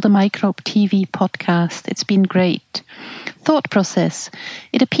consume all the Microbe TV podcast. It's been great. Thought process.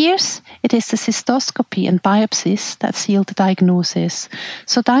 It appears it is the cystoscopy and biopsies that sealed the diagnosis.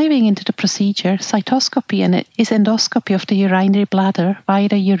 So diving into the procedure, cytoscopy and it is endoscopy of the urinary bladder via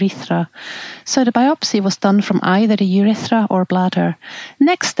the urethra. So the biopsy was done from either the urethra or bladder.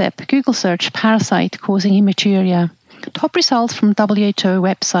 Next step, Google search parasite causing hematuria. Top results from WHO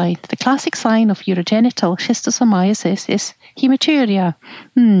website. The classic sign of urogenital schistosomiasis is hematuria.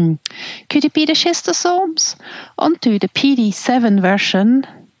 Could it be the schistosomes? Onto the PD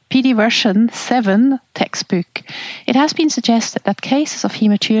version 7 textbook. It has been suggested that cases of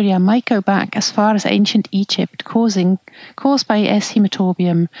hematuria might go back as far as ancient Egypt, caused by S.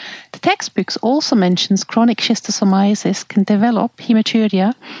 hematobium. The textbooks also mentions chronic schistosomiasis can develop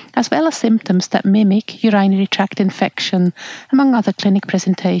hematuria as well as symptoms that mimic urinary tract infection, among other clinic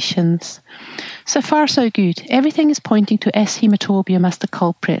presentations. So far so good. Everything is pointing to S. hematobium as the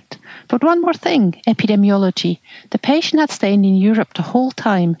culprit. But one more thing, epidemiology. The patient had stayed in Europe the whole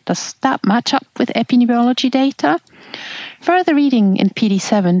time. Does that match up with epidemiology data? Further reading in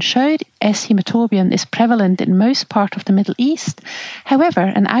PD7 showed S. hematobium is prevalent in most part of the Middle East. However,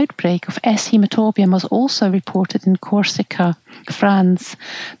 an outbreak of S. hematobium was also reported in Corsica, France.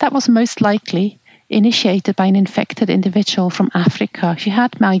 That was most likely initiated by an infected individual from Africa. She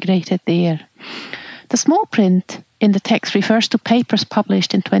had migrated there. The small print in the text refers to papers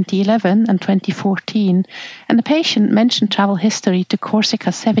published in 2011 and 2014, and the patient mentioned travel history to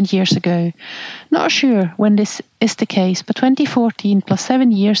Corsica 7 years ago. Not sure when this is the case, but 2014 plus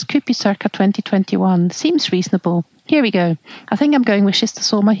 7 years could be circa 2021. Seems reasonable. Here we go. I think I'm going with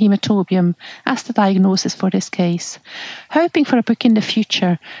schistosoma hematobium as the diagnosis for this case. Hoping for a book in the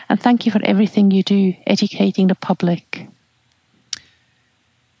future, and thank you for everything you do, educating the public.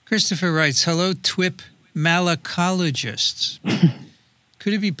 Christopher writes, hello, TWiP malacologists.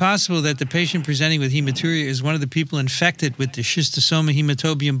 Could it be possible that the patient presenting with hematuria is one of the people infected with the schistosoma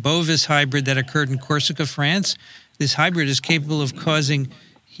hematobium bovis hybrid that occurred in Corsica, France? This hybrid is capable of causing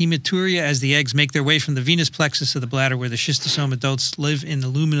hematuria as the eggs make their way from the venous plexus of the bladder where the schistosome adults live in the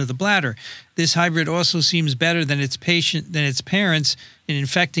lumen of the bladder. This hybrid also seems better than its parents in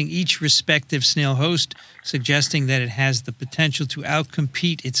infecting each respective snail host, suggesting that it has the potential to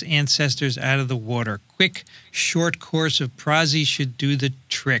outcompete its ancestors out of the water. Quick, short course of prazi should do the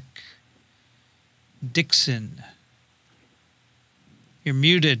trick. Dixon. You're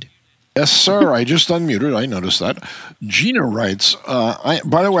muted. Yes, sir. I just unmuted. I noticed that. Gina writes,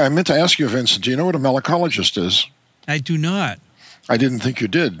 by the way, I meant to ask you, Vincent, do you know what a malacologist is? I do not. I didn't think you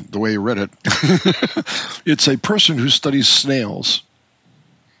did, the way you read it. It's a person who studies snails.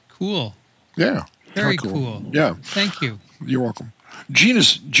 Cool. Yeah. Very cool. Yeah. Thank you. You're welcome.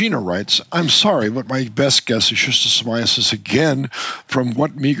 Gina writes, I'm sorry, but my best guess is schistosomiasis again from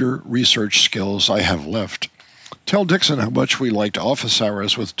what meager research skills I have left. Tell Dixon how much we liked office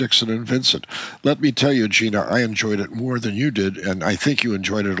hours with Dixon and Vincent. Let me tell you, Gina, I enjoyed it more than you did, and I think you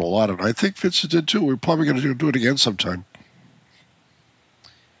enjoyed it a lot, and I think Vincent did too. We're probably going to do it again sometime.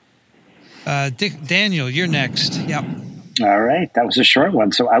 Daniel, you're next. Yep. All right. That was a short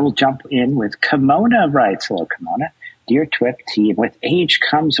one, so I will jump in with Kimona writes. Hello, Kimona. Dear TWiP team, with age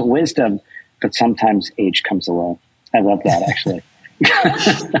comes wisdom, but sometimes age comes alone. I love that, actually.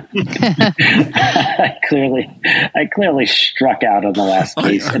 I clearly struck out on the last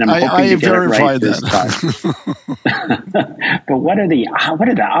case, and I'm hoping to get it right this time. But what are the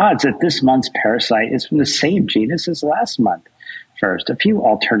odds that this month's parasite is from the same genus as last month? First, a few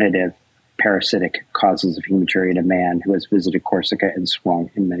alternative parasitic causes of hematuria in a man who has visited Corsica and swum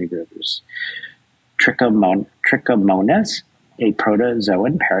in many rivers. Trichomonas a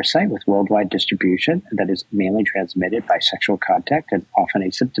protozoan parasite with worldwide distribution that is mainly transmitted by sexual contact and often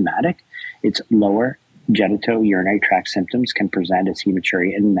asymptomatic. Its lower genitourinary tract symptoms can present as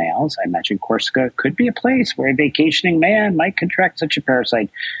hematuria in males. I mentioned Corsica could be a place where a vacationing man might contract such a parasite,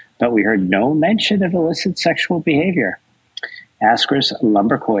 but we heard no mention of illicit sexual behavior. Ascaris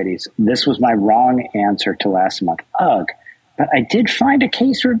lumbricoides. This was my wrong answer to last month. Ugh. But I did find a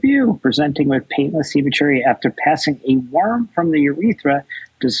case review presenting with painless hematuria after passing a worm from the urethra,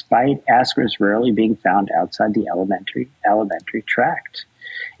 despite Ascaris rarely being found outside the alimentary tract.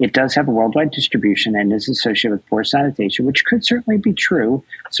 It does have a worldwide distribution and is associated with poor sanitation, which could certainly be true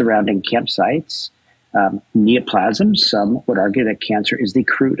surrounding campsites. Neoplasms, some would argue that cancer is the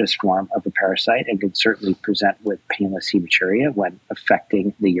crudest form of a parasite and can certainly present with painless hematuria when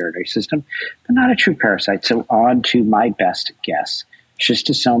affecting the urinary system, but not a true parasite. So on to my best guess,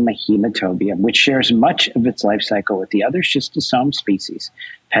 Schistosoma hematobium, which shares much of its life cycle with the other schistosome species,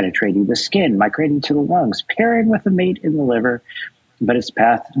 penetrating the skin, migrating to the lungs, pairing with a mate in the liver, but its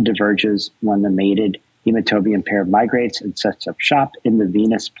path diverges when the mated hematobium pair migrates and sets up shop in the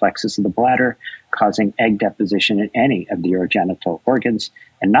venous plexus of the bladder, causing egg deposition in any of the urogenital organs,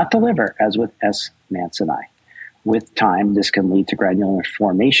 and not the liver, as with S. mansoni. With time, this can lead to granular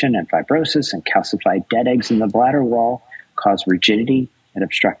formation and fibrosis, and calcified dead eggs in the bladder wall cause rigidity and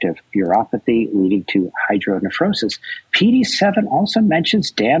obstructive uropathy, leading to hydronephrosis. PD7 also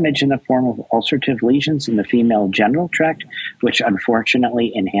mentions damage in the form of ulcerative lesions in the female genital tract, which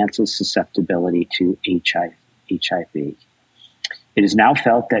unfortunately enhances susceptibility to HIV. It is now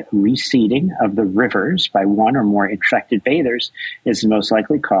felt that reseeding of the rivers by one or more infected bathers is the most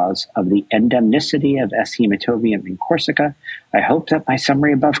likely cause of the endemicity of S. hematobium in Corsica. I hope that my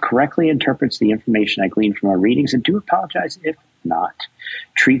summary above correctly interprets the information I gleaned from our readings, and do apologize if not.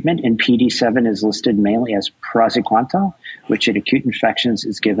 Treatment in PD7 is listed mainly as praziquantel, which in acute infections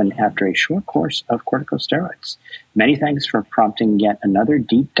is given after a short course of corticosteroids. Many thanks for prompting yet another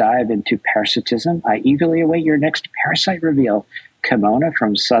deep dive into parasitism. I eagerly await your next parasite reveal. Kimona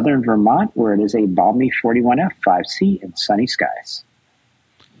from southern Vermont, where it is a balmy 41F 5C in sunny skies.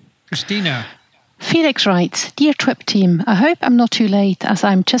 Christina. Felix writes, Dear TWiP team, I hope I'm not too late as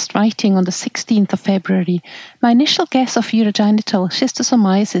I'm just writing on the 16th of February. My initial guess of urogenital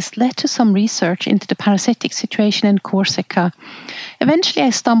schistosomiasis led to some research into the parasitic situation in Corsica. Eventually I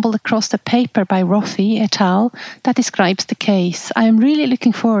stumbled across a paper by Rothy et al. That describes the case. I am really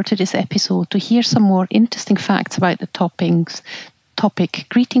looking forward to this episode to hear some more interesting facts about the topic.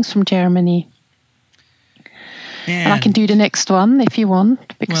 Greetings from Germany. And I can do the next one if you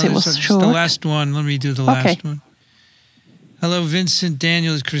want, because it was short. The last one. Let me do the last one. Hello, Vincent,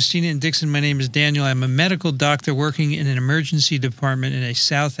 Daniel, Christina, and Dixon. My name is Daniel. I'm a medical doctor working in an emergency department in a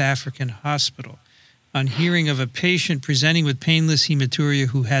South African hospital. On hearing of a patient presenting with painless hematuria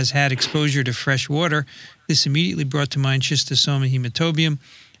who has had exposure to fresh water, this immediately brought to mind Schistosoma hematobium.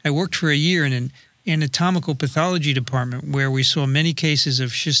 I worked for a year in an anatomical pathology department where we saw many cases of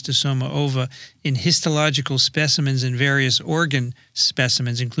schistosoma ova in histological specimens and various organ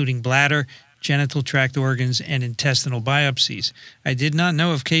specimens, including bladder, genital tract organs, and intestinal biopsies. I did not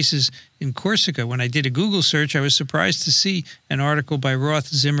know of cases in Corsica. When I did a Google search, I was surprised to see an article by Roth,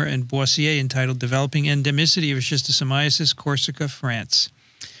 Zimmer, and Boissier entitled Developing Endemicity of Schistosomiasis, Corsica, France.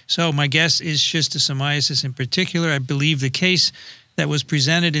 So my guess is schistosomiasis in particular. I believe the case that was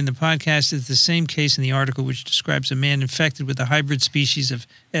presented in the podcast is the same case in the article, which describes a man infected with a hybrid species of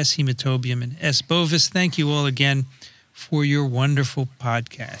S. hematobium and S. bovis. Thank you all again for your wonderful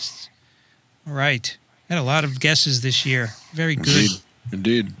podcasts. All right. Had a lot of guesses this year. Very good.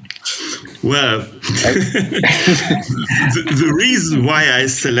 Indeed. Well, the reason why I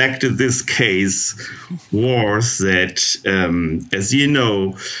selected this case was that, as you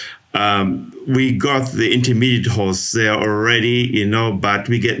know, we got the intermediate hosts there already, but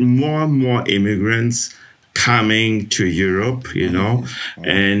we get more and more immigrants coming to Europe,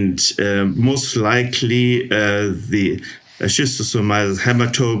 and most likely the Schistosomiasis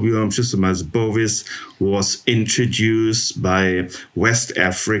hematobium, Schistosomiasis bovis was introduced by West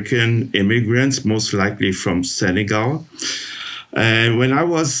African immigrants, most likely from Senegal. And when I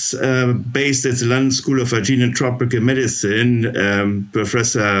was based at the London School of Hygiene and Tropical Medicine,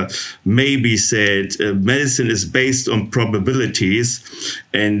 Professor Maybe said, medicine is based on probabilities.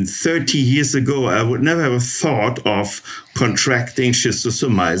 And 30 years ago, I would never have thought of contracting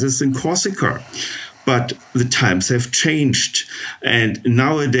schistosomiasis in Corsica. But the times have changed. And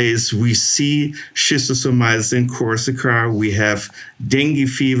nowadays we see schistosomiasis in Corsica. We have dengue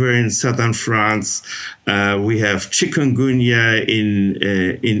fever in southern France. We have chikungunya in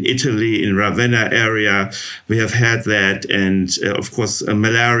Italy, in Ravenna area. We have had that. And of course,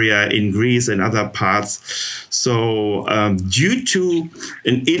 malaria in Greece and other parts. So due to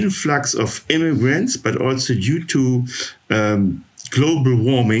an influx of immigrants, but also due to global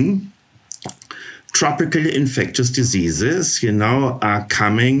warming, tropical infectious diseases, are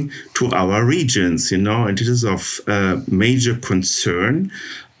coming to our regions, and it is of major concern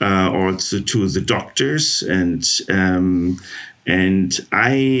also to the doctors. And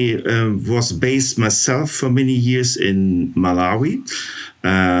I was based myself for many years in Malawi.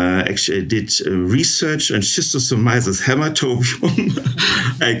 Actually, I did research on schistosomiasis hematobium.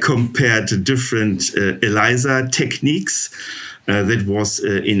 I compared different ELISA techniques. That was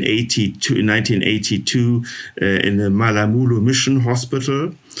in 1982 in the Malamulu Mission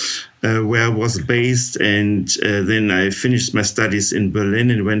Hospital, where I was based. And then I finished my studies in Berlin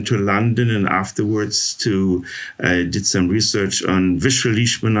and went to London, and afterwards did some research on visceral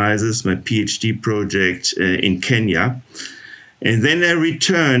leishmaniasis, my PhD project in Kenya. And then I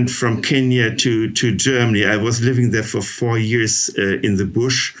returned from Kenya to Germany. I was living there for 4 years in the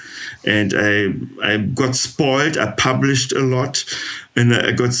bush, and I got spoiled. I published a lot, and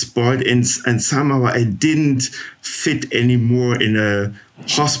I got spoiled, and somehow I didn't fit anymore in a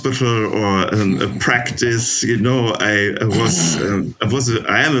hospital or a practice. I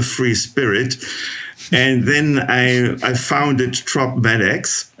am a free spirit. And then I founded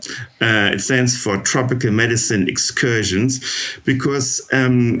TWiP. It stands for Tropical Medicine Excursions, because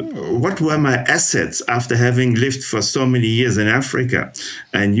what were my assets after having lived for so many years in Africa?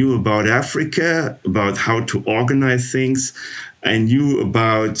 I knew about Africa, about how to organize things. I knew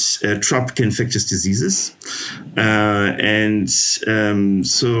about tropical infectious diseases.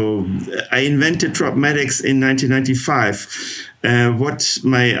 So I invented TWiP in 1995. What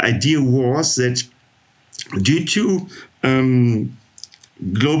my idea was that due to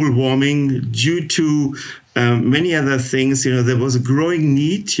global warming, due to many other things, there was a growing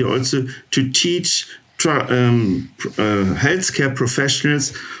need also to teach healthcare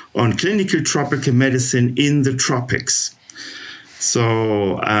professionals on clinical tropical medicine in the tropics.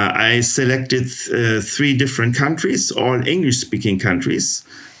 So I selected 3 different countries, all English-speaking countries,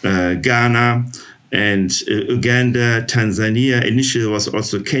 Ghana, and Uganda, Tanzania. Initially, there was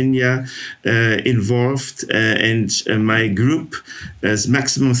also Kenya involved. And my group is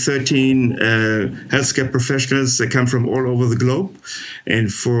maximum 13 healthcare professionals that come from all over the globe.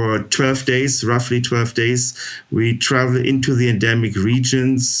 And for 12 days, roughly 12 days, we travel into the endemic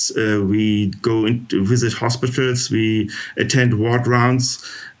regions. We go to visit hospitals. We attend ward rounds.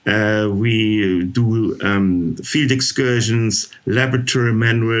 We do field excursions, laboratory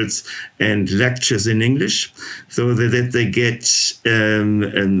manuals, and lectures in English, so that they get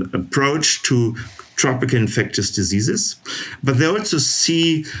an approach to tropical infectious diseases. But they also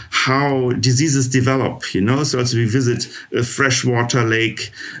see how diseases develop, So also we visit a freshwater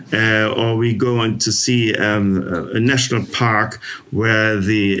lake, or we go on to see a national park where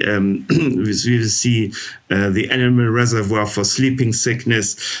we see the animal reservoir for sleeping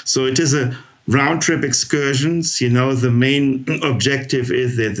sickness. So it is a round-trip excursions. The main objective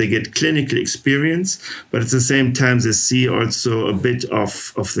is that they get clinical experience, but at the same time they see also a bit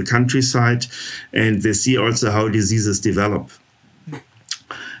of the countryside, and they see also how diseases develop.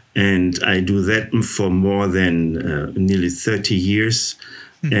 And I do that for more than nearly 30 years,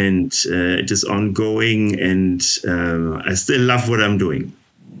 and it is ongoing, and I still love what I'm doing.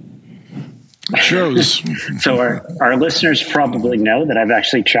 Shows. So our listeners probably know that I've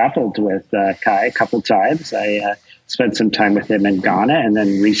actually traveled with Kai a couple times. I spent some time with him in Ghana, and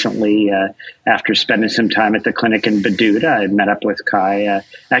then recently, after spending some time at the clinic in Bududa, I met up with Kai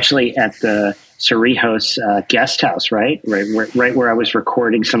actually at the Cerrijos guest house, right where I was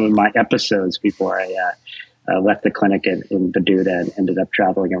recording some of my episodes before I left the clinic in Bududa and ended up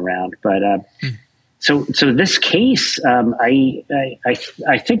traveling around. But So this case, I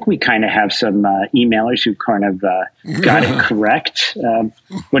think we kind of have some emailers who kind of got it correct.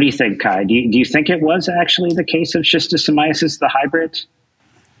 What do you think, Kai? Do you think it was actually the case of schistosomiasis, the hybrid?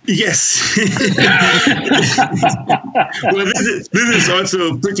 Yes. Well, this is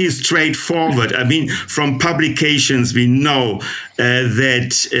also pretty straightforward. I mean, from publications, we know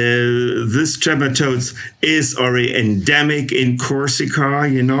that this trematode is already endemic in Corsica,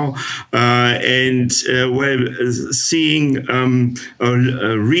 and seeing or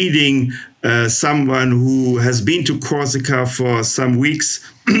reading someone who has been to Corsica for some weeks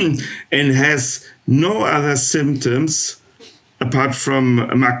and has no other symptoms apart from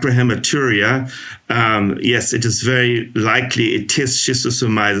macrohematuria. Yes, it is very likely it is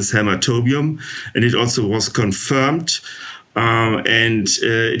schistosomiasis hematobium, and it also was confirmed. And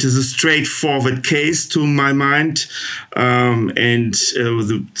it is a straightforward case to my mind, and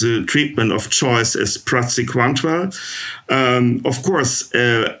the treatment of choice is praziquantel. Of course,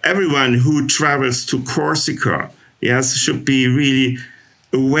 everyone who travels to Corsica, yes, should be really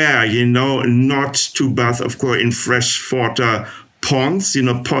aware, not to bath, of course, in freshwater ponds.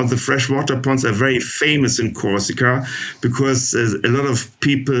 The freshwater ponds are very famous in Corsica because a lot of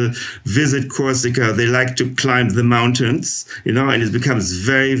people visit Corsica. They like to climb the mountains, and it becomes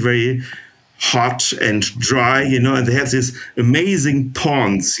very, very hot and dry, and they have these amazing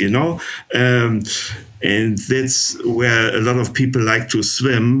ponds, and that's where a lot of people like to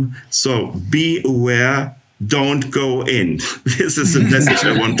swim. So be aware. Don't go in. This is the message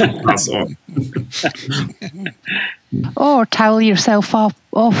I want to pass on. Or towel yourself off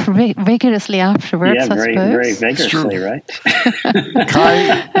vigorously afterwards, I suppose. Very vigorously, right?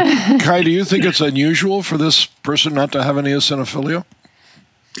 Kai, do you think it's unusual for this person not to have any eosinophilia?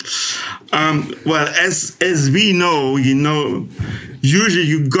 Well, as we know, usually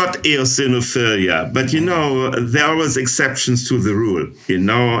you got eosinophilia, but there are always exceptions to the rule,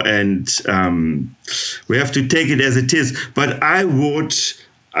 and we have to take it as it is. But I would,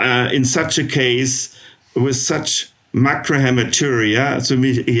 in such a case, with such macrohematuria, so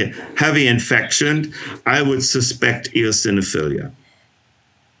heavy infection, I would suspect eosinophilia.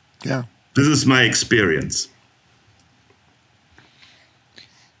 Yeah, this is my experience.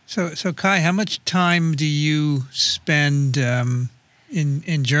 So Kai, how much time do you spend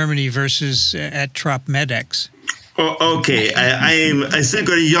in Germany versus at TWiP Medex? Oh, okay. I still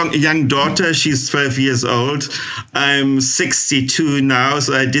got a young daughter. She's 12 years old. I'm 62 now,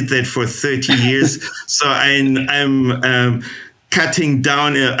 so I did that for 30 years. So I'm cutting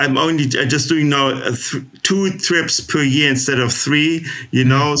down. I'm only just doing now 2 trips per year instead of 3.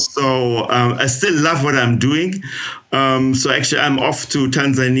 So I still love what I'm doing. So actually, I'm off to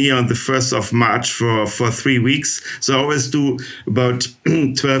Tanzania on the 1st of March for 3 weeks. So I always do about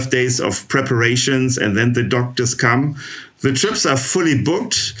 12 days of preparations, and then the doctors come. The trips are fully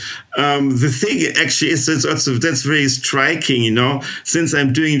booked. The thing actually is that's very striking, since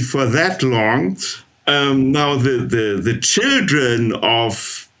I'm doing it for that long. Now the children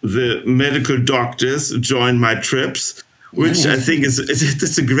of the medical doctors join my trips, which I think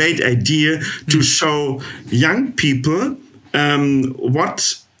it's a great idea to show young people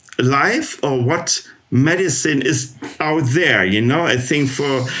what life or what medicine is out there. I think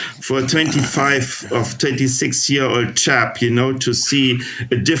for a 25 or 26-year-old chap, to see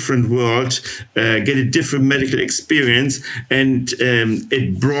a different world, get a different medical experience, and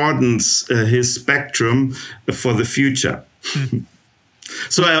it broadens his spectrum for the future.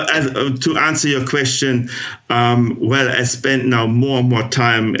 So to answer your question, I spend now more and more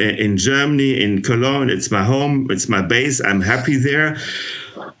time in Germany, in Cologne. It's my home, it's my base. I'm happy there.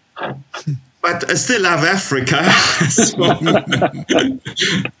 But I still love Africa.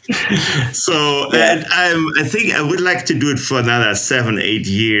 And I think I would like to do it for another 7-8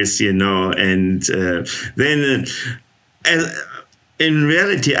 years, and then in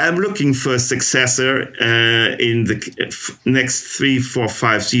reality, I'm looking for a successor in the next 3, 4,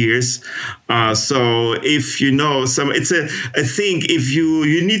 5 years. So if I think if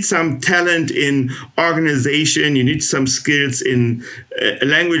you need some talent in organization, you need some skills in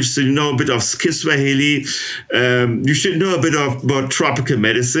language, so you know a bit of Kiswahili. You should know a bit about tropical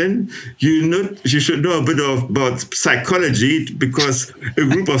medicine. You should know a bit about psychology, because a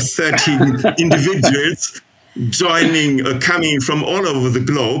group of 13 individuals coming from all over the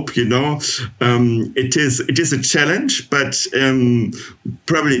globe, it is a challenge, but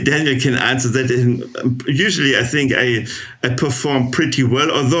probably Daniel can answer that. And usually I think I perform pretty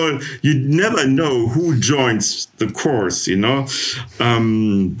well, although you never know who joins the course,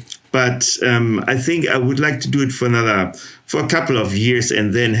 but I think I would like to do it for a couple of years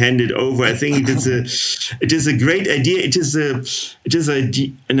and then hand it over. I think it is a great idea. It is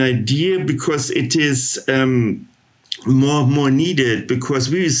an idea because it is more needed, because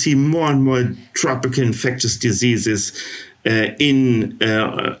we see more and more tropical infectious diseases in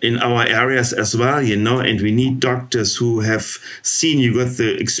our areas as well, and we need doctors who have you got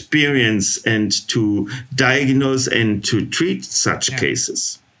the experience and to diagnose and to treat such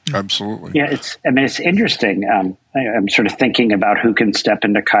cases. Absolutely. Yeah, it's interesting. I'm sort of thinking about who can step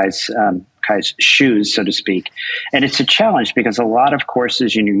into Kai's shoes, so to speak. And it's a challenge because a lot of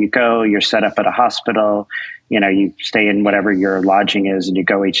courses, you're set up at a hospital, you stay in whatever your lodging is and you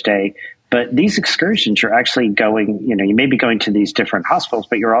go each day. But these excursions, you're actually going, you may be going to these different hospitals,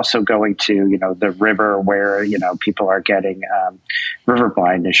 but you're also going to, the river where, people are getting river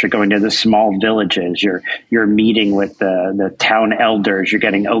blindness. You're going to the small villages. You're meeting with the town elders. You're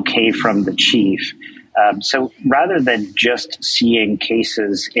getting okay from the chief. So rather than just seeing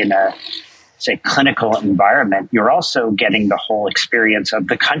cases in a, say, clinical environment, you're also getting the whole experience of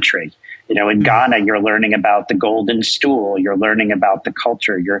the country. In Ghana, you're learning about the golden stool. You're learning about the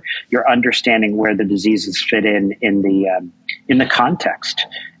culture. You're understanding where the diseases fit in the context.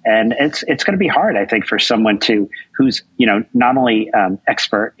 And it's going to be hard, I think, for someone who's not only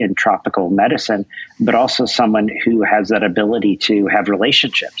expert in tropical medicine, but also someone who has that ability to have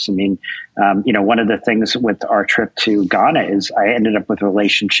relationships. I mean, one of the things with our trip to Ghana is I ended up with a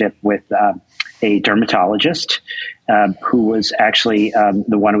relationship with a dermatologist who was actually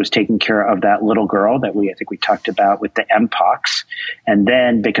the one who was taking care of that little girl that I think we talked about with the Mpox. And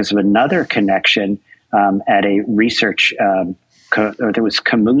then because of another connection at a research there was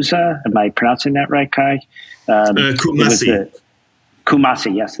Kamuza. Am I pronouncing that right, Kai? Kumasi.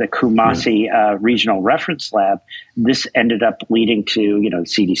 Kumasi, yes, the Kumasi Regional Reference Lab. This ended up leading to,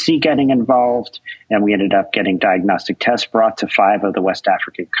 CDC getting involved, and we ended up getting diagnostic tests brought to 5 of the West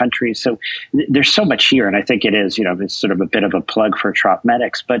African countries. So there's so much here, and I think it is, it's sort of a bit of a plug for Trop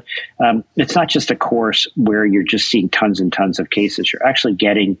Medics, but it's not just a course where you're just seeing tons and tons of cases. You're actually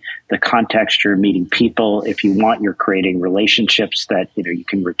getting the context, you're meeting people. If you want, you're creating relationships that, you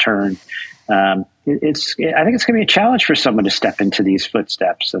can return. I think it's going to be a challenge for someone to step into these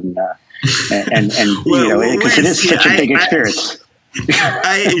footsteps and because it is such a big experience.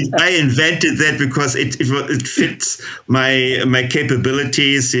 I invented that because it fits my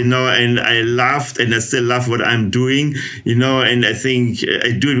capabilities, and I loved and I still love what I'm doing, and I think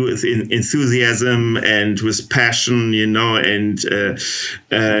I do it with enthusiasm and with passion, and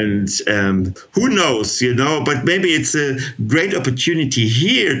who knows, but maybe it's a great opportunity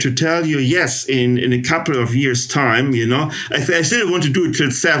here to tell you, yes, in a couple of years' time, I still want to do it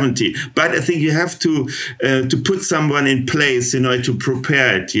till 70, but I think you have to put someone in place, to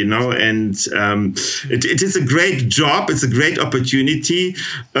prepare it, and it is a great job. It's a great opportunity.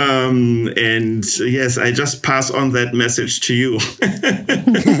 And yes, I just pass on that message to you.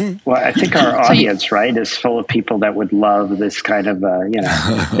 Well, I think our audience, right, is full of people that would love this kind of,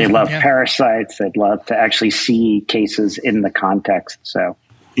 they love parasites. They'd love to actually see cases in the context. So,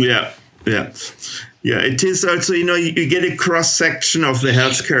 yeah. Yeah, it is also, you get a cross-section of the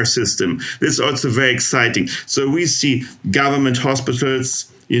healthcare system. This is also very exciting. So we see government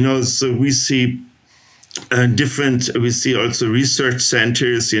hospitals, so we see we see also research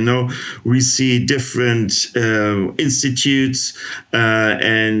centers, we see different institutes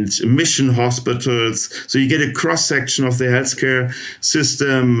and mission hospitals. So you get a cross-section of the healthcare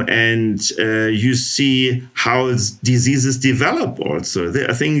system, and you see how diseases develop also.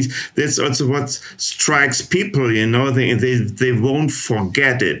 I think that's also what strikes people, they won't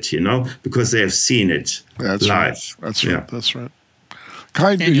forget it, because they have seen it live. Right. That's right. That's right.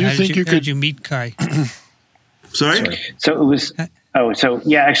 Kai, do you think you could... How did you meet Kai? Sorry? So it was...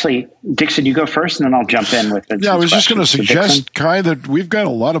 actually, Dixon, you go first, and then I'll jump in with it. Yeah, I was just going to suggest, Kai, that we've got a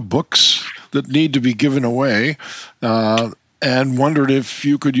lot of books that need to be given away, and wondered if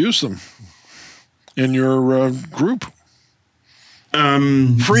you could use them in your group.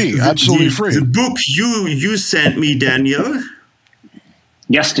 Free, absolutely free. The book you sent me, Daniel.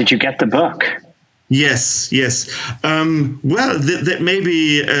 Yes, did you get the book? Yes. Well, that may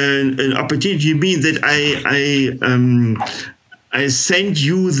be an opportunity. You mean that I sent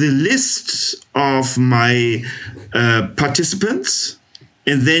you the list of my participants,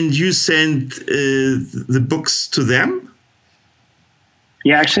 and then you sent the books to them?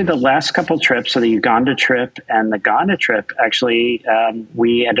 Yeah, actually, the last couple trips, so the Uganda trip and the Ghana trip, actually,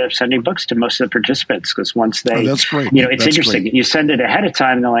 we ended up sending books to most of the participants, because once they, that's great. It's interesting. Great. You send it ahead of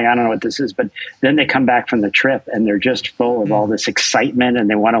time, and they're like, I don't know what this is, but then they come back from the trip and they're just full of all this excitement, and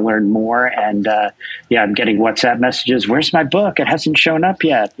they want to learn more. And I'm getting WhatsApp messages. Where's my book? It hasn't shown up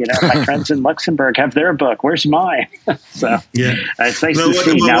yet. My friends in Luxembourg have their book. Where's mine? So it's nice to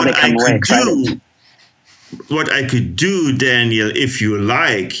see. Now they come away excited. What I could do, Daniel, if you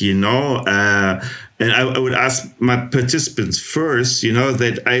like, and I would ask my participants first,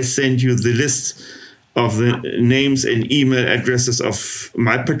 that I send you the list of the names and email addresses of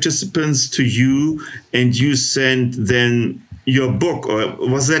my participants to you, and you send then your book. Or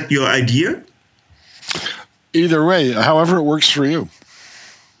was that your idea? Either way, however it works for you.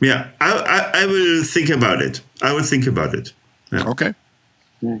 Yeah, I will think about it. I will think about it. Yeah. Okay.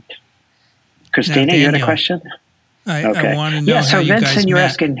 Right. Christina, you had a question? I want to know so how you Vincent, guys you're met.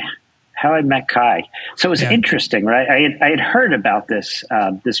 asking how I met Kai. So it was interesting, right? I had heard about this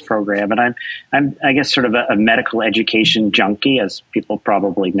program, and I'm I guess sort of a medical education junkie, as people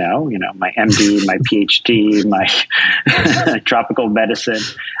probably know. You know, my MD, my PhD, my tropical medicine.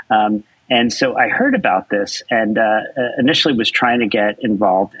 And so I heard about this and initially was trying to get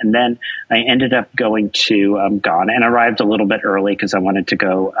involved. And then I ended up going to Ghana and arrived a little bit early because I wanted to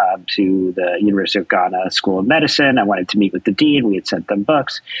go to the University of Ghana School of Medicine. I wanted to meet with the dean. We had sent them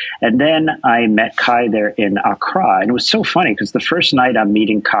books. And then I met Kai there in Accra. And it was so funny because the first night I'm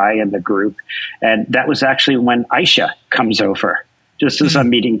meeting Kai and the group, and that was actually when Aisha comes over, just as I'm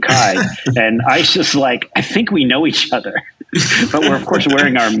meeting Kai. And Aisha's like, I think we know each other. But we're, of course,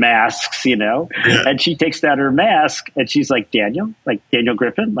 wearing our masks, you know. Yeah. And she takes down her mask, and she's like, Daniel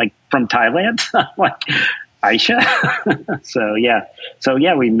Griffin, like from Thailand. I'm like, Aisha? So yeah,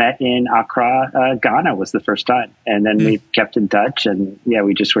 we met in Accra, Ghana was the first time. And then we kept in touch, and yeah,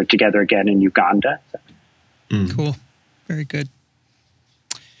 we just were together again in Uganda. Cool. Very good.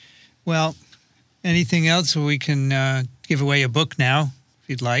 Well, anything else? We can give away a book now, if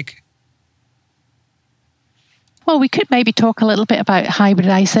you'd like. Well, we could maybe talk a little bit about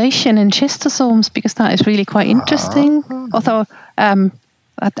hybridization in schistosomes, because that is really quite interesting. Although I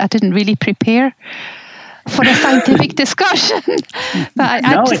didn't really prepare for a scientific discussion. But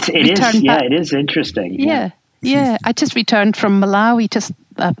it is interesting. Yeah. I just returned from Malawi just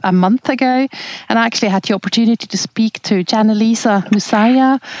a month ago, and I actually had the opportunity to speak to Janelisa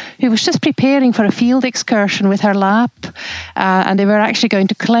Musaya, who was just preparing for a field excursion with her lab, and they were actually going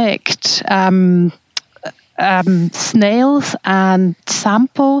to collect snails and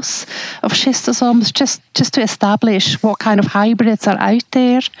samples of schistosomes just to establish what kind of hybrids are out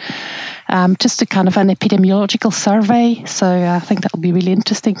there, just a kind of an epidemiological survey. So I think that'll be really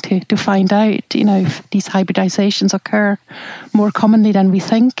interesting to find out, you know, if these hybridizations occur more commonly than we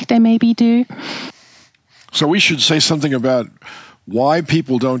think they maybe do. So we should say something about why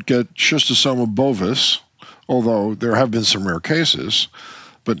people don't get Schistosoma bovis, although there have been some rare cases.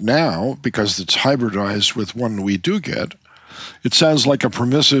 But now, because it's hybridized with one we do get, it sounds like a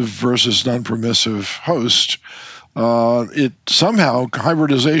permissive versus non-permissive host. It somehow,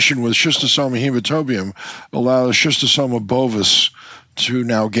 hybridization with Schistosoma hematobium allows Schistosoma bovis to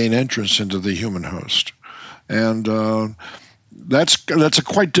now gain entrance into the human host. And that's a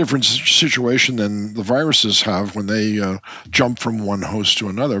quite different situation than the viruses have when they jump from one host to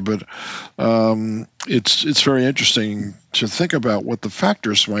another. But it's very interesting to think about what the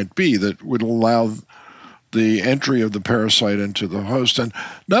factors might be that would allow the entry of the parasite into the host. And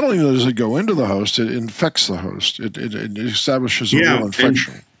not only does it go into the host, it infects the host. It establishes a real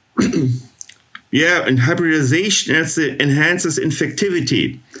infection. And hybridization enhances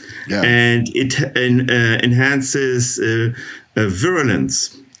infectivity. Yeah. And it enhances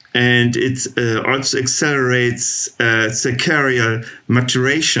virulence, and it also accelerates secarial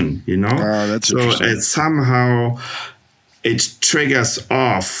maturation, you know. That's interesting. Somehow it triggers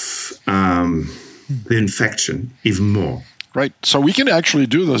off the infection even more. Right. So we can actually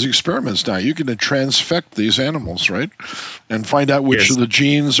do those experiments now. You can transfect these animals, right? And find out which of the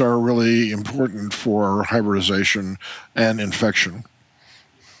genes are really important for hybridization and infection.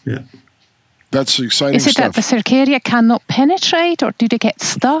 Yeah. That's exciting stuff. Is it stuff. that the Cercaria cannot penetrate, or do they get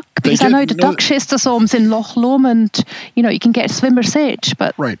stuck? Because I know the duck schistosomes in Loch Lomond, you know, you can get swimmer's itch,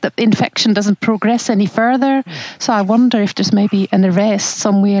 but the infection doesn't progress any further. So I wonder if there's maybe an arrest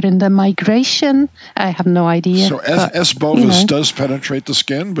somewhere in the migration. I have no idea. So S. bovis does penetrate the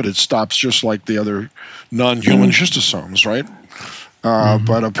skin, but it stops just like the other non-human schistosomes, right?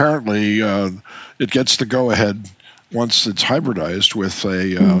 But apparently it gets the go-ahead once it's hybridized with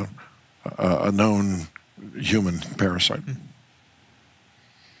a known human parasite.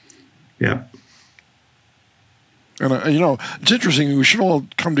 Yeah. And, you know, it's interesting. We should all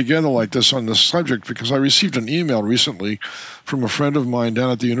come together like this on this subject, because I received an email recently from a friend of mine down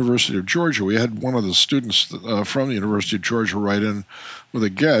at the University of Georgia. We had one of the students from the University of Georgia write in with a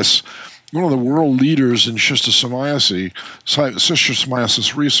guess. One of the world leaders in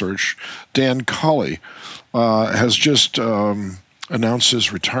schistosomiasis research, Dan Colley, has just announced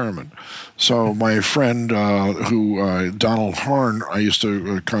his retirement. So my friend, Donald Harn, I used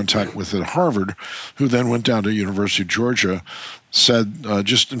to contact with at Harvard, who then went down to University of Georgia, said,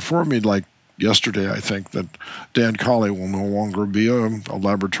 just informed me like yesterday, I think, that Dan Colley will no longer be a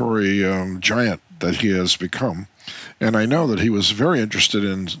laboratory giant that he has become. And I know that he was very interested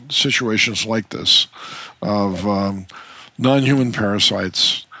in situations like this of non-human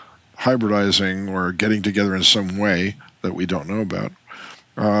parasites hybridizing or getting together in some way that we don't know about,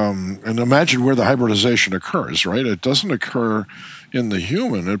 And imagine where the hybridization occurs, right? It doesn't occur in the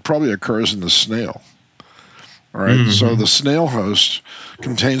human. It probably occurs in the snail. All right. Mm-hmm. So the snail host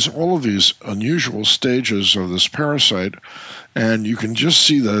contains all of these unusual stages of this parasite, and you can just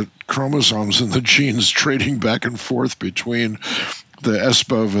see the chromosomes and the genes trading back and forth between the S.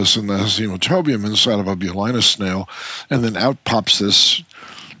 bovis and the hematobium inside of a bulinus snail, and then out pops this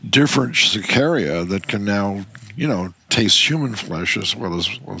different Cercaria that can now, taste human flesh as well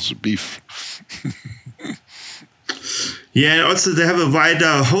as beef. Yeah, and also they have a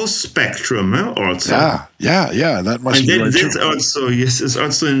wider host spectrum, also. Yeah, that must be right that's too. also, yes, it's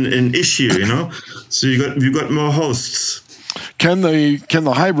also an issue, So you got more hosts. Can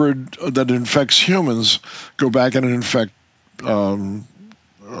the hybrid that infects humans go back and infect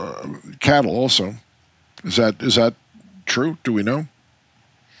cattle also? Is that true? Do we know?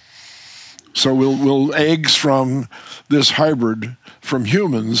 So will eggs from this hybrid from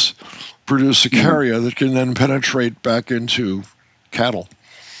humans produce Cercaria that can then penetrate back into cattle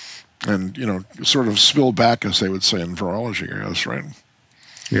and, sort of spill back, as they would say in virology, I guess, right?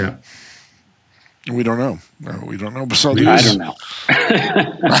 Yeah. We don't know. No, we don't know. So I don't know.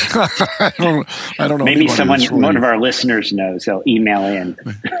 I don't know. Maybe one of our listeners knows. They'll email in.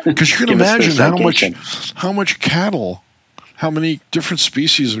 Because you can imagine how much cattle, how many different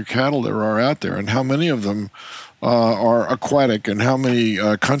species of cattle there are out there, and how many of them are aquatic, and how many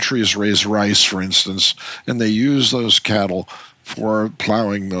countries raise rice, for instance, and they use those cattle for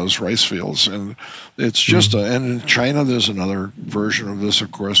plowing those rice fields. And it's just and in China there's another version of this,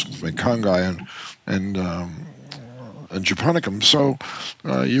 of course, with Mekongai and Japonicum. So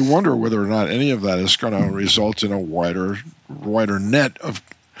you wonder whether or not any of that is going to result in a wider net of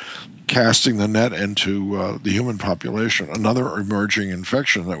casting the net into the human population, another emerging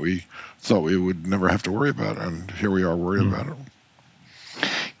infection that we thought we would never have to worry about, and here we are worried about it.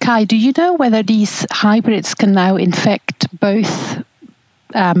 Kai, do you know whether these hybrids can now infect both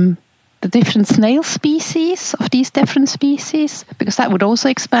the different snail species of these different species? Because that would also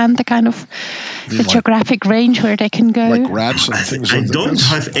expand the kind of the geographic range where they can go. Like rats and things like that. I don't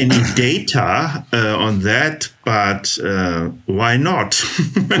have any data on that, but why not?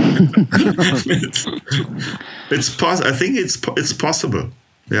 I think it's possible.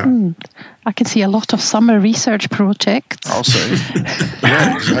 Yeah. I can see a lot of summer research projects. I'll say.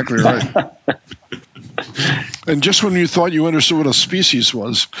 Yeah, exactly right. And just when you thought you understood what a species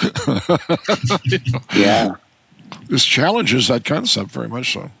was, yeah, this challenges that concept very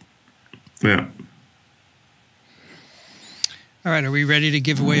much so. Yeah. All right, are we ready to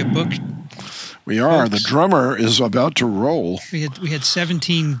give away a book? We are. Folks? The drummer is about to roll. We had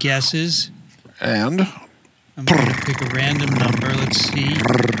 17 guesses. And I'm going to pick a random number. Let's see.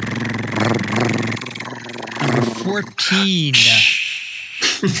 Number 14.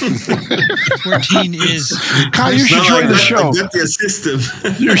 14 is... Kai, you should join the show. Get the system.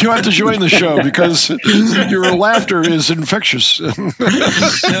 You have to join the show because your laughter is infectious. So,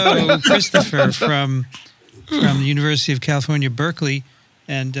 Christopher from the University of California, Berkeley.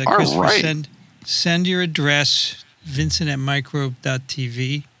 And Christopher, right. send your address,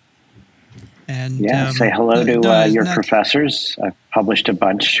 Vincent@microbe.tv. And, say hello to your professors. I've published a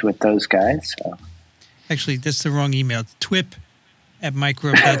bunch with those guys. So. Actually, that's the wrong email.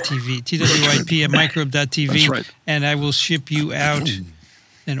 TWiP@microbe.tv. TWiP@microbe.tv. That's right. And I will ship you out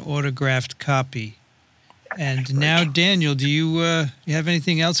an autographed copy. And now, Daniel, do you have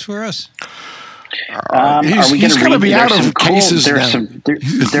anything else for us? Are we going to be out of cases there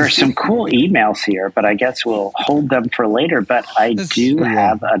are some cool emails here, but I guess we'll hold them for later. But I do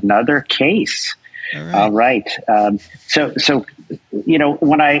have another case. All right. So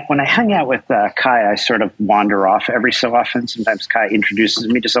when I hang out with Kai, I sort of wander off every so often. Sometimes Kai introduces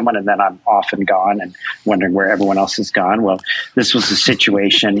me to someone, and then I'm off and gone and wondering where everyone else has gone. Well, this was a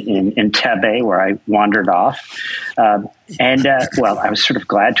situation in Entebbe where I wandered off. I was sort of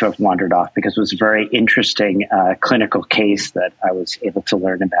glad to have wandered off because it was a very interesting clinical case that I was able to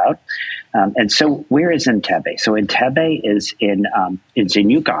learn about. And so where is Entebbe? So Entebbe is in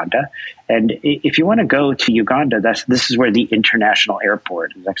Uganda. And if you want to go to Uganda, this is where the international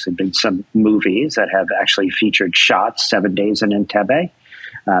airport. There's actually been some movies that have actually featured shots 7 days in Entebbe.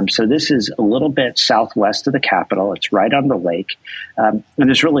 So this is a little bit southwest of the capital. It's right on the lake. And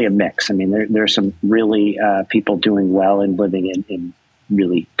there's really a mix. I mean, there are some really people doing well and living in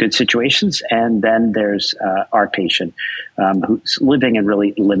really good situations. And then there's our patient who's living in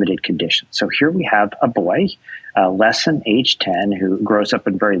really limited conditions. So here we have a boy, less than age 10, who grows up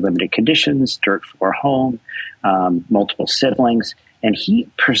in very limited conditions, dirt floor home, multiple siblings. And he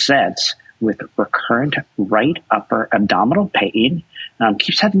presents with recurrent right upper abdominal pain,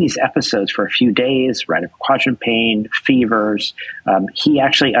 keeps having these episodes for a few days, right upper quadrant pain, fevers. He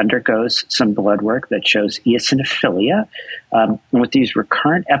actually undergoes some blood work that shows eosinophilia. And with these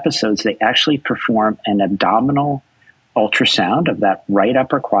recurrent episodes, they actually perform an abdominal ultrasound of that right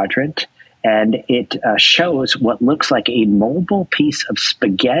upper quadrant, and it shows what looks like a mobile piece of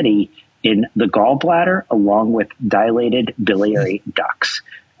spaghetti in the gallbladder along with dilated biliary ducts.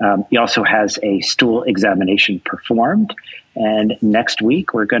 He also has a stool examination performed, and next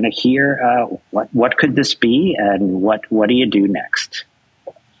week we're going to hear what could this be and what do you do next?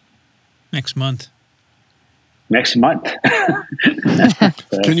 Next month. Next month.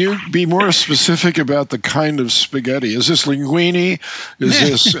 Can you be more specific about the kind of spaghetti? Is this linguine? Is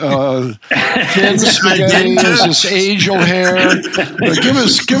this thin spaghetti? Is this angel hair? Give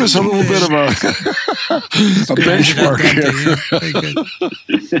us a little bit of a benchmark here.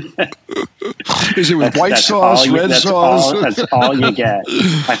 Is it with white sauce, red sauce? That's all you get.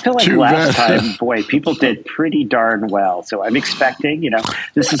 I feel like last time, boy, people did pretty darn well. So I'm expecting,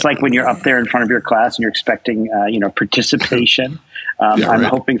 this is like when you're up there in front of your class and you're expecting participation. I'm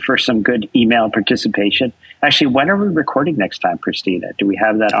hoping for some good email participation. Actually, when are we recording next time, Christina? Do we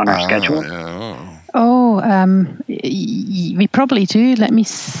have that on our schedule? We probably do. Let me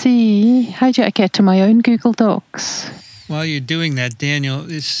see. How do I get to my own Google Docs? While you're doing that, Daniel,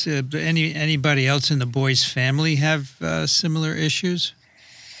 is anybody else in the boys' family have similar issues?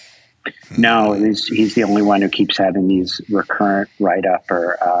 No, he's the only one who keeps having these recurrent right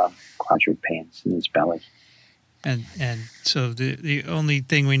upper quadrant pains in his belly. And so the only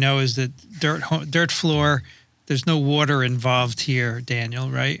thing we know is that dirt floor. There's no water involved here, Daniel,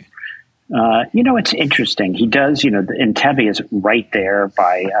 right? It's interesting. He does. Entebbe is right there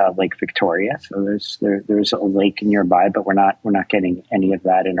by Lake Victoria, so there's a lake nearby, but we're not getting any of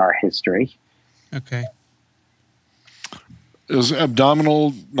that in our history. Okay. Is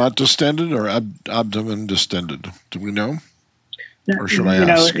abdominal not distended or abdomen distended? Do we know? Or should I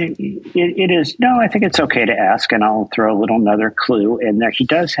ask? It is. No, I think it's okay to ask, and I'll throw another clue in there. He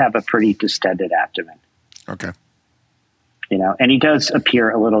does have a pretty distended abdomen. Okay. And he does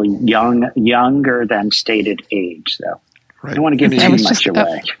appear a little younger than stated age, though. Right. I don't want to give too much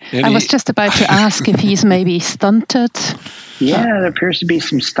away. I was just about to ask if he's maybe stunted. Yeah, there appears to be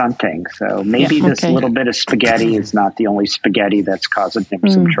some stunting. So maybe this little bit of spaghetti is not the only spaghetti that's causing him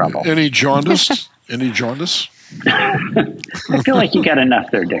some trouble. Any jaundice? Any jaundice? I feel like you got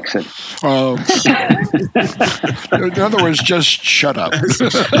enough there, Dixon. In other words, just shut up.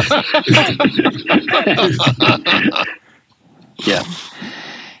 Yeah.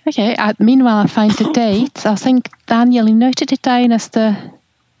 Okay. Meanwhile, I find the date. I think, Daniel, you noted it down as the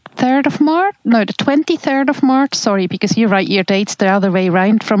 3rd of March? No, the 23rd of March. Sorry, because you write your dates the other way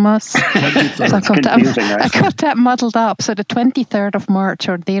round from us. So I got that muddled up. So the 23rd of March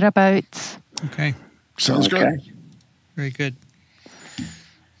or thereabouts. Okay. Sounds good. Very good.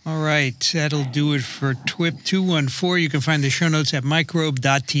 All right. That'll do it for TWiP 214. You can find the show notes at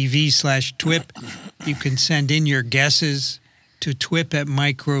microbe.tv/TWiP. You can send in your guesses to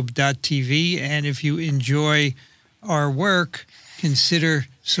twip@microbe.tv. And if you enjoy our work, consider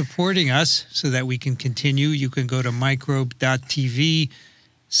supporting us so that we can continue. You can go to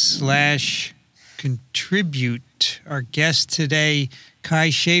microbe.tv/contribute. Our guest today,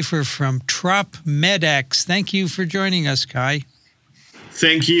 Kay Schaefer from Tropical Medicine Excursions. Thank you for joining us, Kay.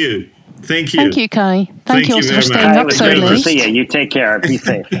 Thank you. Thank you. Thank you, Kay. Thank you also for staying up so late. See you. You take care. Be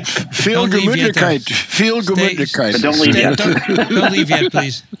safe. Feel gemütlichkeit. Feel gemütlichkeit. But don't leave yet. Don't leave yet,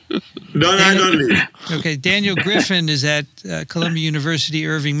 please. No, don't leave. Okay, Daniel Griffin is at Columbia University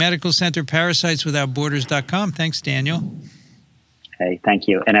Irving Medical Center, parasiteswithoutborders.com. Thanks, Daniel. Hey, thank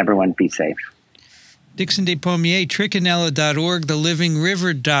you. And everyone be safe. Dixon Despomier, Racaniello.org,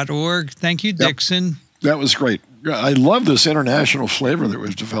 thelivingriver.org. Thank you, Dixon. That was great. I love this international flavor that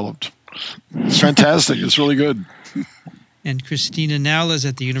we've developed. It's fantastic. It's really good. And Christina Nowlas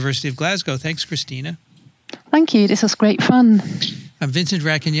at the University of Glasgow. Thanks, Christina. Thank you. This was great fun. I'm Vincent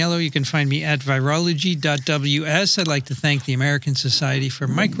Racaniello. You can find me at virology.ws. I'd like to thank the American Society for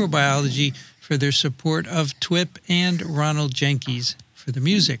Microbiology for their support of TWiP and Ronald Jenkins for the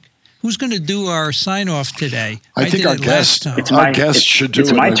music. Who's going to do our sign-off today? I think our guest should do it.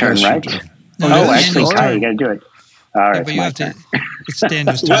 It's my turn, right? No, actually, Kay, you got to do it. All right, but you have to. It's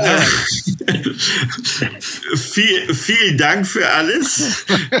Daniel's turn. All right. Vielen Dank für alles.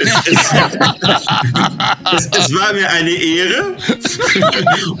 Es war mir eine Ehre.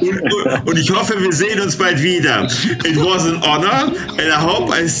 Und ich hoffe, wir sehen uns bald wieder. It was an honor, and I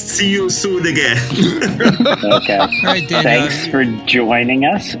hope I see you soon again. Okay. All right, Daniel. Thanks for joining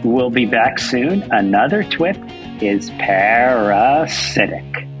us. We'll be back soon. Another TWiP is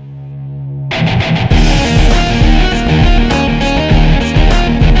parasitic.